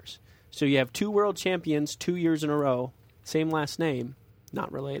which years? So you have 2 world champions 2 years in a row, same last name, not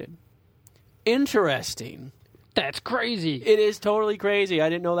related. Interesting. That's crazy. It is totally crazy. I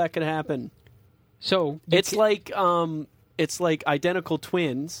didn't know that could happen. So It's like identical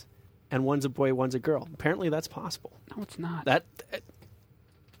twins, and one's a boy, one's a girl. Apparently, that's possible. No, it's not.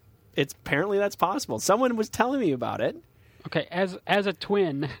 It's apparently that's possible. Someone was telling me about it. Okay, as a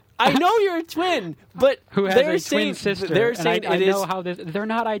twin, I know you're a twin, but who has they're a saying, twin sister, They're and saying I it know is. how they're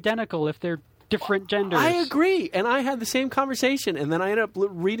not identical if they're different genders. I agree, and I had the same conversation, and then I ended up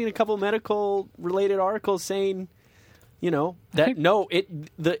reading a couple medical related articles saying, that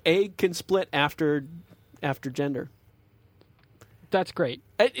the egg can split after gender. That's great.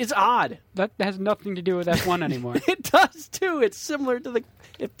 It's odd. That has nothing to do with F1 anymore. It does too. It's similar to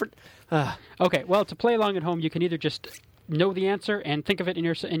the. Okay, well, to play along at home, you can either just know the answer and think of it in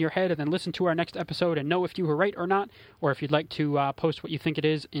your head, and then listen to our next episode and know if you were right or not. Or if you'd like to post what you think it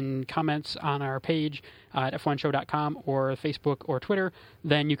is in comments on our page at f1show.com or Facebook or Twitter,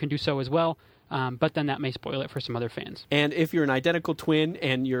 then you can do so as well. But then that may spoil it for some other fans. And if you're an identical twin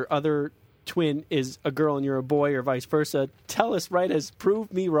and your other twin is a girl and you're a boy, or vice versa, tell us right as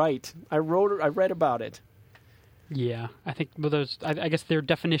prove me right. I read about it. Yeah, I think I guess their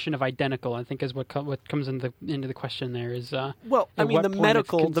definition of identical, I think, is what comes into the question. There is the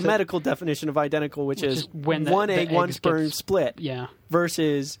medical definition of identical, which is when one egg, one sperm split. Yeah,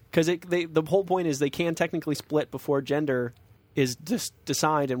 versus because the whole point is they can technically split before gender is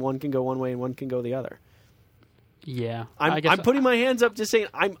decided, and one can go one way and one can go the other. Yeah, I'm putting my hands up, just saying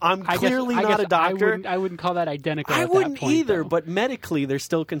I'm clearly not a doctor. I wouldn't call that identical. I wouldn't that point, either, though. but medically they're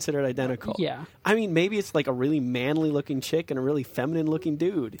still considered identical. Yeah, I mean, maybe it's like a really manly looking chick and a really feminine looking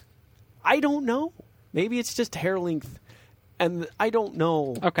dude. I don't know. Maybe it's just hair length, and I don't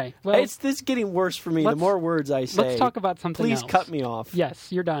know. Okay, well, it's this getting worse for me. The more words I say. Let's talk about something else. Please cut me off.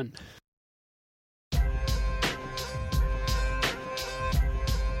 Yes, you're done.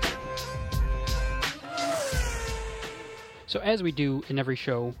 So as we do in every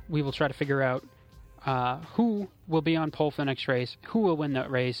show, we will try to figure out who will be on pole for the next race, who will win that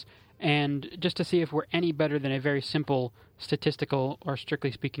race, and just to see if we're any better than a very simple statistical or,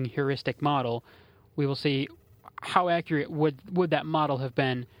 strictly speaking, heuristic model, we will see how accurate would that model have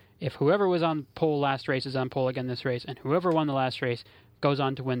been if whoever was on pole last race is on pole again this race, and whoever won the last race goes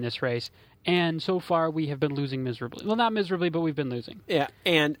on to win this race. And so far, we have been losing miserably. Well, not miserably, but we've been losing. Yeah,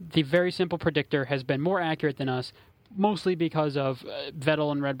 and the very simple predictor has been more accurate than us, mostly because of Vettel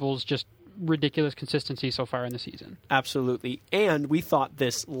and Red Bull's just ridiculous consistency so far in the season. Absolutely. And we thought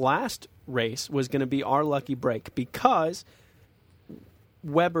this last race was going to be our lucky break because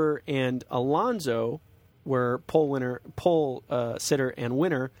Weber and Alonso were pole sitter and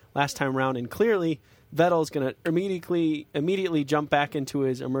winner last time around, and clearly Vettel's going to immediately jump back into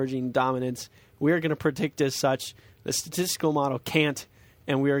his emerging dominance. We're going to predict as such. The statistical model can't,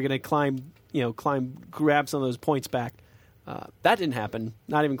 and we are going to grab some of those points back. That didn't happen.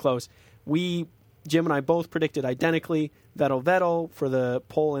 Not even close. Jim and I both predicted identically Vettel for the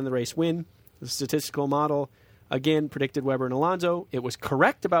pole and the race win. The statistical model, again, predicted Weber and Alonso. It was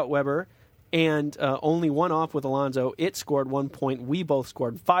correct about Weber, and only one off with Alonso. It scored 1 point. We both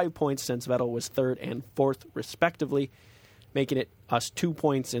scored 5 points since Vettel was third and fourth, respectively, making it us 2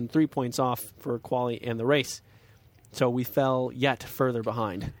 points and 3 points off for quali and the race. So we fell yet further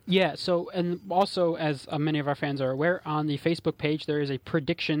behind. Yeah, so, and also, as many of our fans are aware, on the Facebook page there is a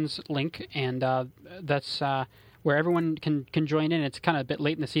predictions link, and that's where everyone can join in. It's kind of a bit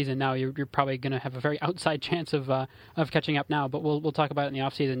late in the season now. You're probably going to have a very outside chance of catching up now, but we'll talk about it in the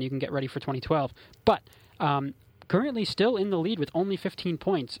offseason. You can get ready for 2012. But currently still in the lead with only 15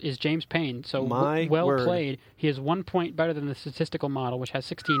 points is James Payne. So played. He is 1 point better than the statistical model, which has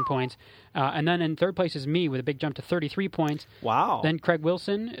 16 points. And then in third place is me with a big jump to 33 points. Wow. Then Craig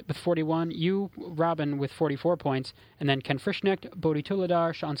Wilson with 41. You, Robin, with 44 points. And then Ken Frischnecht, Bodhi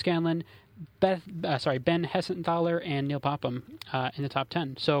Tuladar, Sean Scanlon, Ben Hessenthaler, and Neil Popham in the top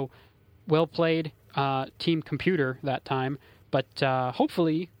 10. So well played, Team Computer that time. But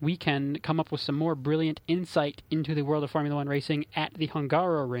hopefully we can come up with some more brilliant insight into the world of Formula One racing at the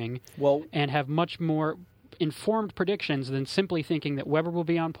Hungaroring and have much more informed predictions than simply thinking that Weber will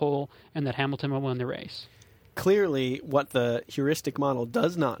be on pole and that Hamilton will win the race. Clearly, what the heuristic model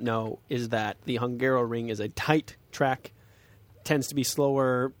does not know is that the Hungaroring is a tight track, tends to be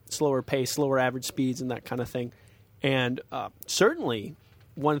slower pace, slower average speeds, and that kind of thing. And certainly,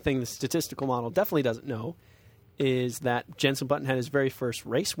 one thing the statistical model definitely doesn't know is that Jenson Button had his very first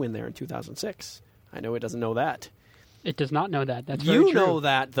race win there in 2006. I know it doesn't know that. It does not know that. That's very You true. know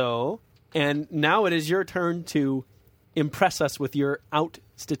that, though, and now it is your turn to impress us with your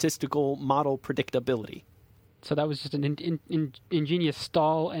statistical model predictability. So that was just an ingenious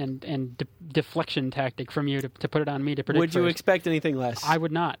stall and deflection tactic from you to put it on me to predict. Would you first. expect anything less? I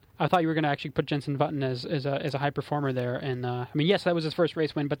would not. I thought you were going to actually put Jenson Button as a high performer there. And I mean, yes, that was his first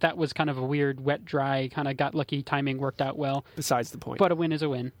race win, but that was kind of a weird, wet, dry, kind of got lucky, timing worked out well. Besides the point. But a win is a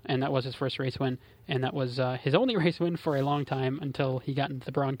win, and that was his first race win, and that was his only race win for a long time until he got into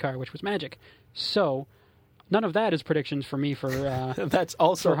the Braun car, which was magic. So none of that is predictions for me for. That's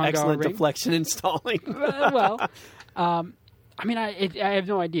also for excellent Hungaroring. deflection installing. Well, I mean, I have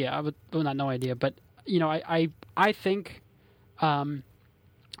no idea. Well, not no idea, but you know, I think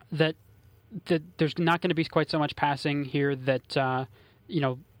that there's not going to be quite so much passing here. That you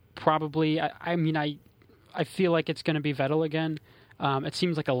know, probably. I mean, I feel like it's going to be Vettel again. It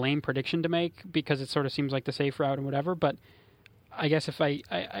seems like a lame prediction to make because it sort of seems like the safe route and whatever, but. I guess if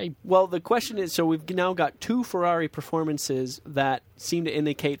I Well, the question is, so we've now got two Ferrari performances that seem to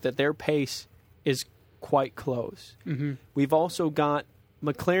indicate that their pace is quite close. Mm-hmm. We've also got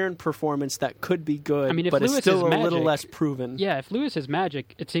McLaren performance that could be good, I mean, if but Lewis it's still is a little magic- less proven. Yeah, if Lewis is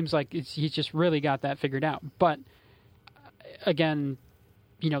magic, it seems like he's just really got that figured out. But again,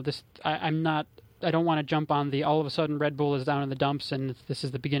 you know, I don't want to jump on the all of a sudden Red Bull is down in the dumps and this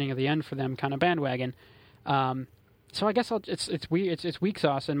is the beginning of the end for them kind of bandwagon. So I guess it's weak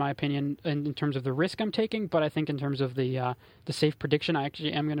sauce in my opinion in terms of the risk I'm taking, but I think in terms of the safe prediction, I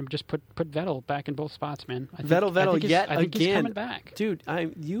actually am going to just put Vettel back in both spots, man. I think he's coming back, dude.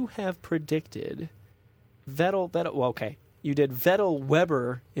 You have predicted Vettel. Well, okay, you did Vettel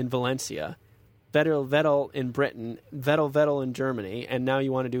Weber in Valencia, Vettel in Britain, Vettel in Germany, and now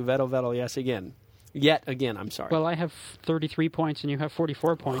you want to do Vettel yet again. I'm sorry. Well, I have 33 points and you have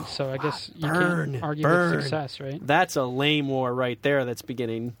 44 points, so I guess you can't argue with success, right? That's a lame war right there that's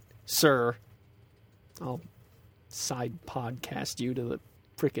beginning, sir. I'll side podcast you to the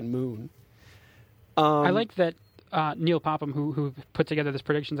freaking moon. I like that Neil Popham, who put together this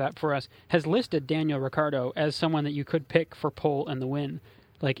predictions app for us, has listed Daniel Ricciardo as someone that you could pick for pole and the win.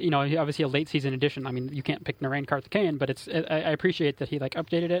 Like, you know, obviously a late season edition. I mean, you can't pick Narain Karthikeyan, but I appreciate that he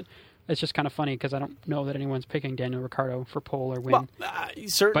updated it. It's just kind of funny because I don't know that anyone's picking Daniel Ricciardo for pole or win. Well,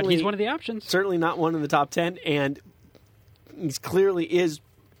 certainly, but he's one of the options. Certainly not one in the top 10, and he clearly is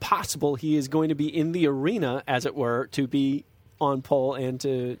possible he is going to be in the arena, as it were, to be on pole and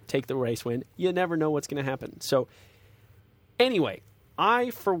to take the race win. You never know what's going to happen. So, anyway, I,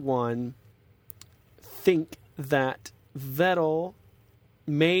 for one, think that Vettel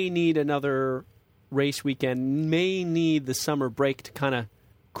may need another race weekend, may need the summer break to kind of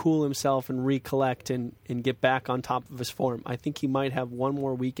cool himself and recollect and get back on top of his form. I think he might have one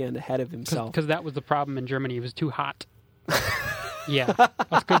more weekend ahead of himself. Because that was the problem in Germany. It was too hot. Yeah,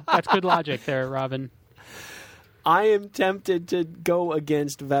 that's good. That's good logic there, Robin. I am tempted to go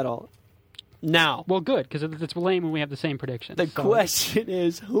against Vettel. Now, well, good, because it's lame when we have the same predictions. The question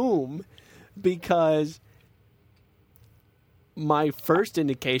is whom, because my first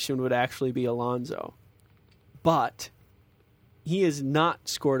indication would actually be Alonso. But he has not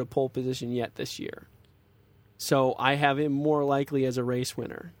scored a pole position yet this year. So I have him more likely as a race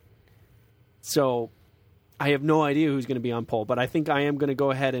winner. So I have no idea who's going to be on pole, but I think I am going to go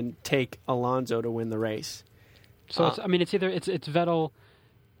ahead and take Alonso to win the race. So it's Vettel,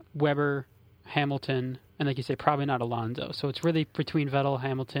 Weber, Hamilton, and like you say, probably not Alonso. So it's really between Vettel,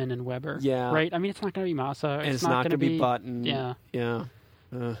 Hamilton, and Weber. Yeah. Right? I mean, it's not going to be Massa. It's not going to be Button. Yeah. Yeah.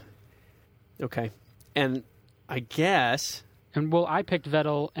 Okay. And I guess... And well, I picked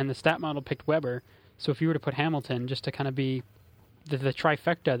Vettel, and the stat model picked Weber. So if you were to put Hamilton, just to kind of be the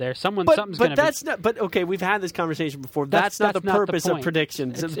trifecta there, something's going to be... But okay, we've had this conversation before. That's not the purpose of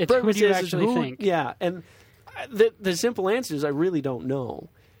predictions. It's the purpose who do you is actually think. Yeah, and the simple answer is I really don't know.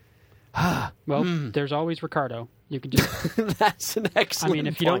 Well, there's always Ricardo. You could just... That's an excellent I mean,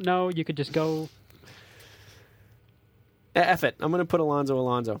 if you don't know, you could just go... F it. I'm going to put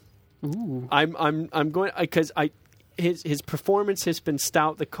Alonso. Ooh. I'm going... Because his performance has been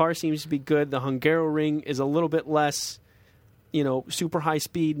stout. The car seems to be good. The Hungaroring is a little bit less, super high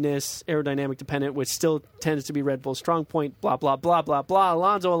speedness, aerodynamic dependent, which still tends to be Red Bull's strong point. Blah, blah, blah, blah, blah.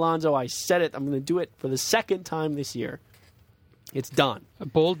 Alonso. I said it. I'm going to do it for the second time this year. It's done. A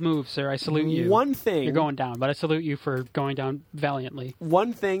bold move, sir. I salute you. One thing... You're going down, but I salute you for going down valiantly.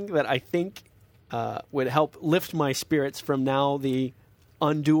 One thing that I think would help lift my spirits from now the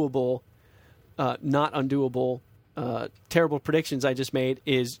undoable, not undoable, terrible predictions I just made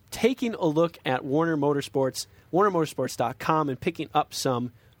is taking a look at Warner Motorsports, WarnerMotorsports.com, and picking up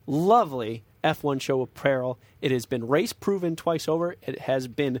some lovely F1 Show apparel. It has been race proven twice over. It has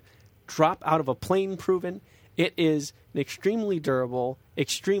been drop out of a plane proven. It is an extremely durable,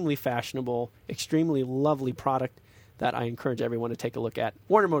 extremely fashionable, extremely lovely product that I encourage everyone to take a look at.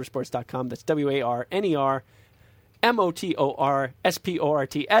 WarnerMotorsports.com. That's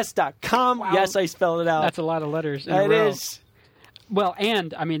WarnerMotorsports.com. Wow. Yes, I spelled it out. That's a lot of letters in a It row. is. Well,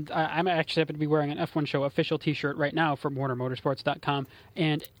 and, I mean, I'm actually happen to be wearing an F1 Show official T-shirt right now from WarnerMotorsports.com,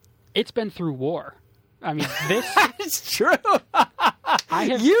 and it's been through war. I mean, this... It's true.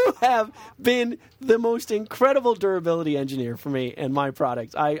 You have been the most incredible durability engineer for me and my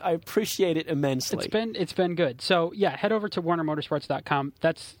products. I appreciate it immensely. It's been good. So yeah, head over to WarnerMotorsports.com.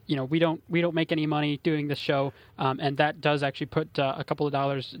 That's we don't make any money doing this show, and that does actually put a couple of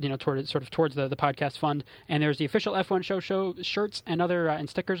dollars towards the podcast fund. And there's the official F1 show shirts and other and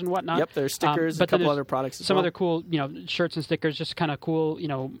stickers and whatnot. Yep, there's stickers, but a couple there's other products as some well. other cool shirts and stickers, just kind of cool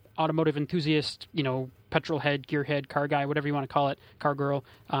automotive enthusiast petrol head, gearhead, car guy, whatever you want to call it, car girl.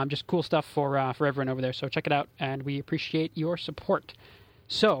 Just cool stuff for everyone over there. So check it out, and we appreciate your support.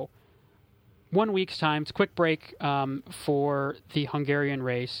 So, 1 week's time, it's a quick break for the Hungarian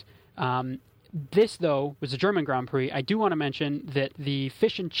race. This, though, was the German Grand Prix. I do want to mention that the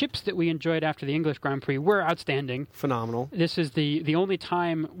fish and chips that we enjoyed after the English Grand Prix were outstanding. Phenomenal. This is the only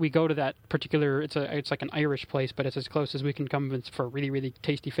time we go to that particular. It's like an Irish place, but it's as close as we can come for really, really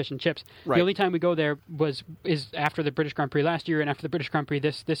tasty fish and chips. Right. The only time we go there is after the British Grand Prix last year and after the British Grand Prix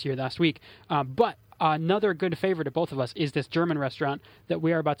this year, last week. But another good favorite of both of us is this German restaurant that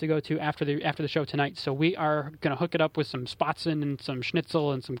we are about to go to after the show tonight. So we are going to hook it up with some Spatzen and some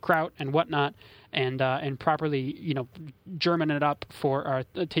Schnitzel and some Kraut and whatnot, and properly German it up for our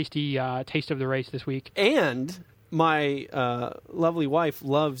tasty taste of the race this week. And my lovely wife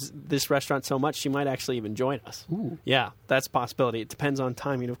loves this restaurant so much she might actually even join us. Ooh. Yeah, that's a possibility. It depends on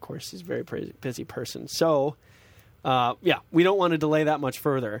timing, of course. She's a very busy person. So, we don't want to delay that much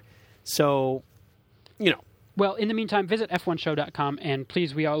further. So, Well, in the meantime, visit f1show.com, and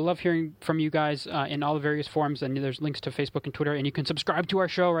please, we all love hearing from you guys in all the various forms, and there's links to Facebook and Twitter, and you can subscribe to our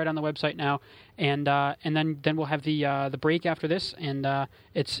show right on the website now, and then we'll have the break after this, and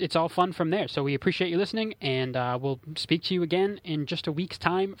it's all fun from there. So we appreciate you listening, and we'll speak to you again in just a week's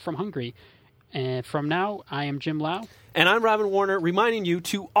time from Hungary. And from now, I am Jim Lau. And I'm Robin Warner, reminding you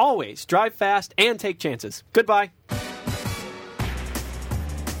to always drive fast and take chances. Goodbye.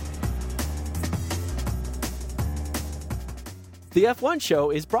 The F1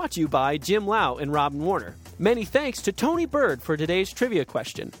 Show is brought to you by Jim Lau and Robin Warner. Many thanks to Tony Bird for today's trivia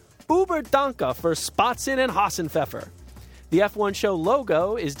question. Uber Danke for Spatzen and Hassenpfeffer. The F1 Show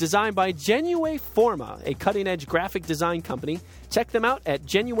logo is designed by Genue Forma, a cutting-edge graphic design company. Check them out at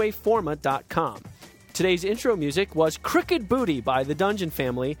genueforma.com. Today's intro music was Crooked Booty by the Dungeon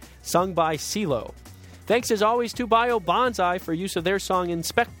Family, sung by CeeLo. Thanks as always to Bio Bonsai for use of their song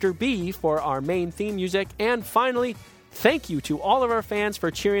Inspector B for our main theme music. And finally, thank you to all of our fans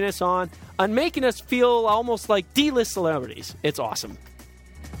for cheering us on making us feel almost like D-list celebrities. It's awesome.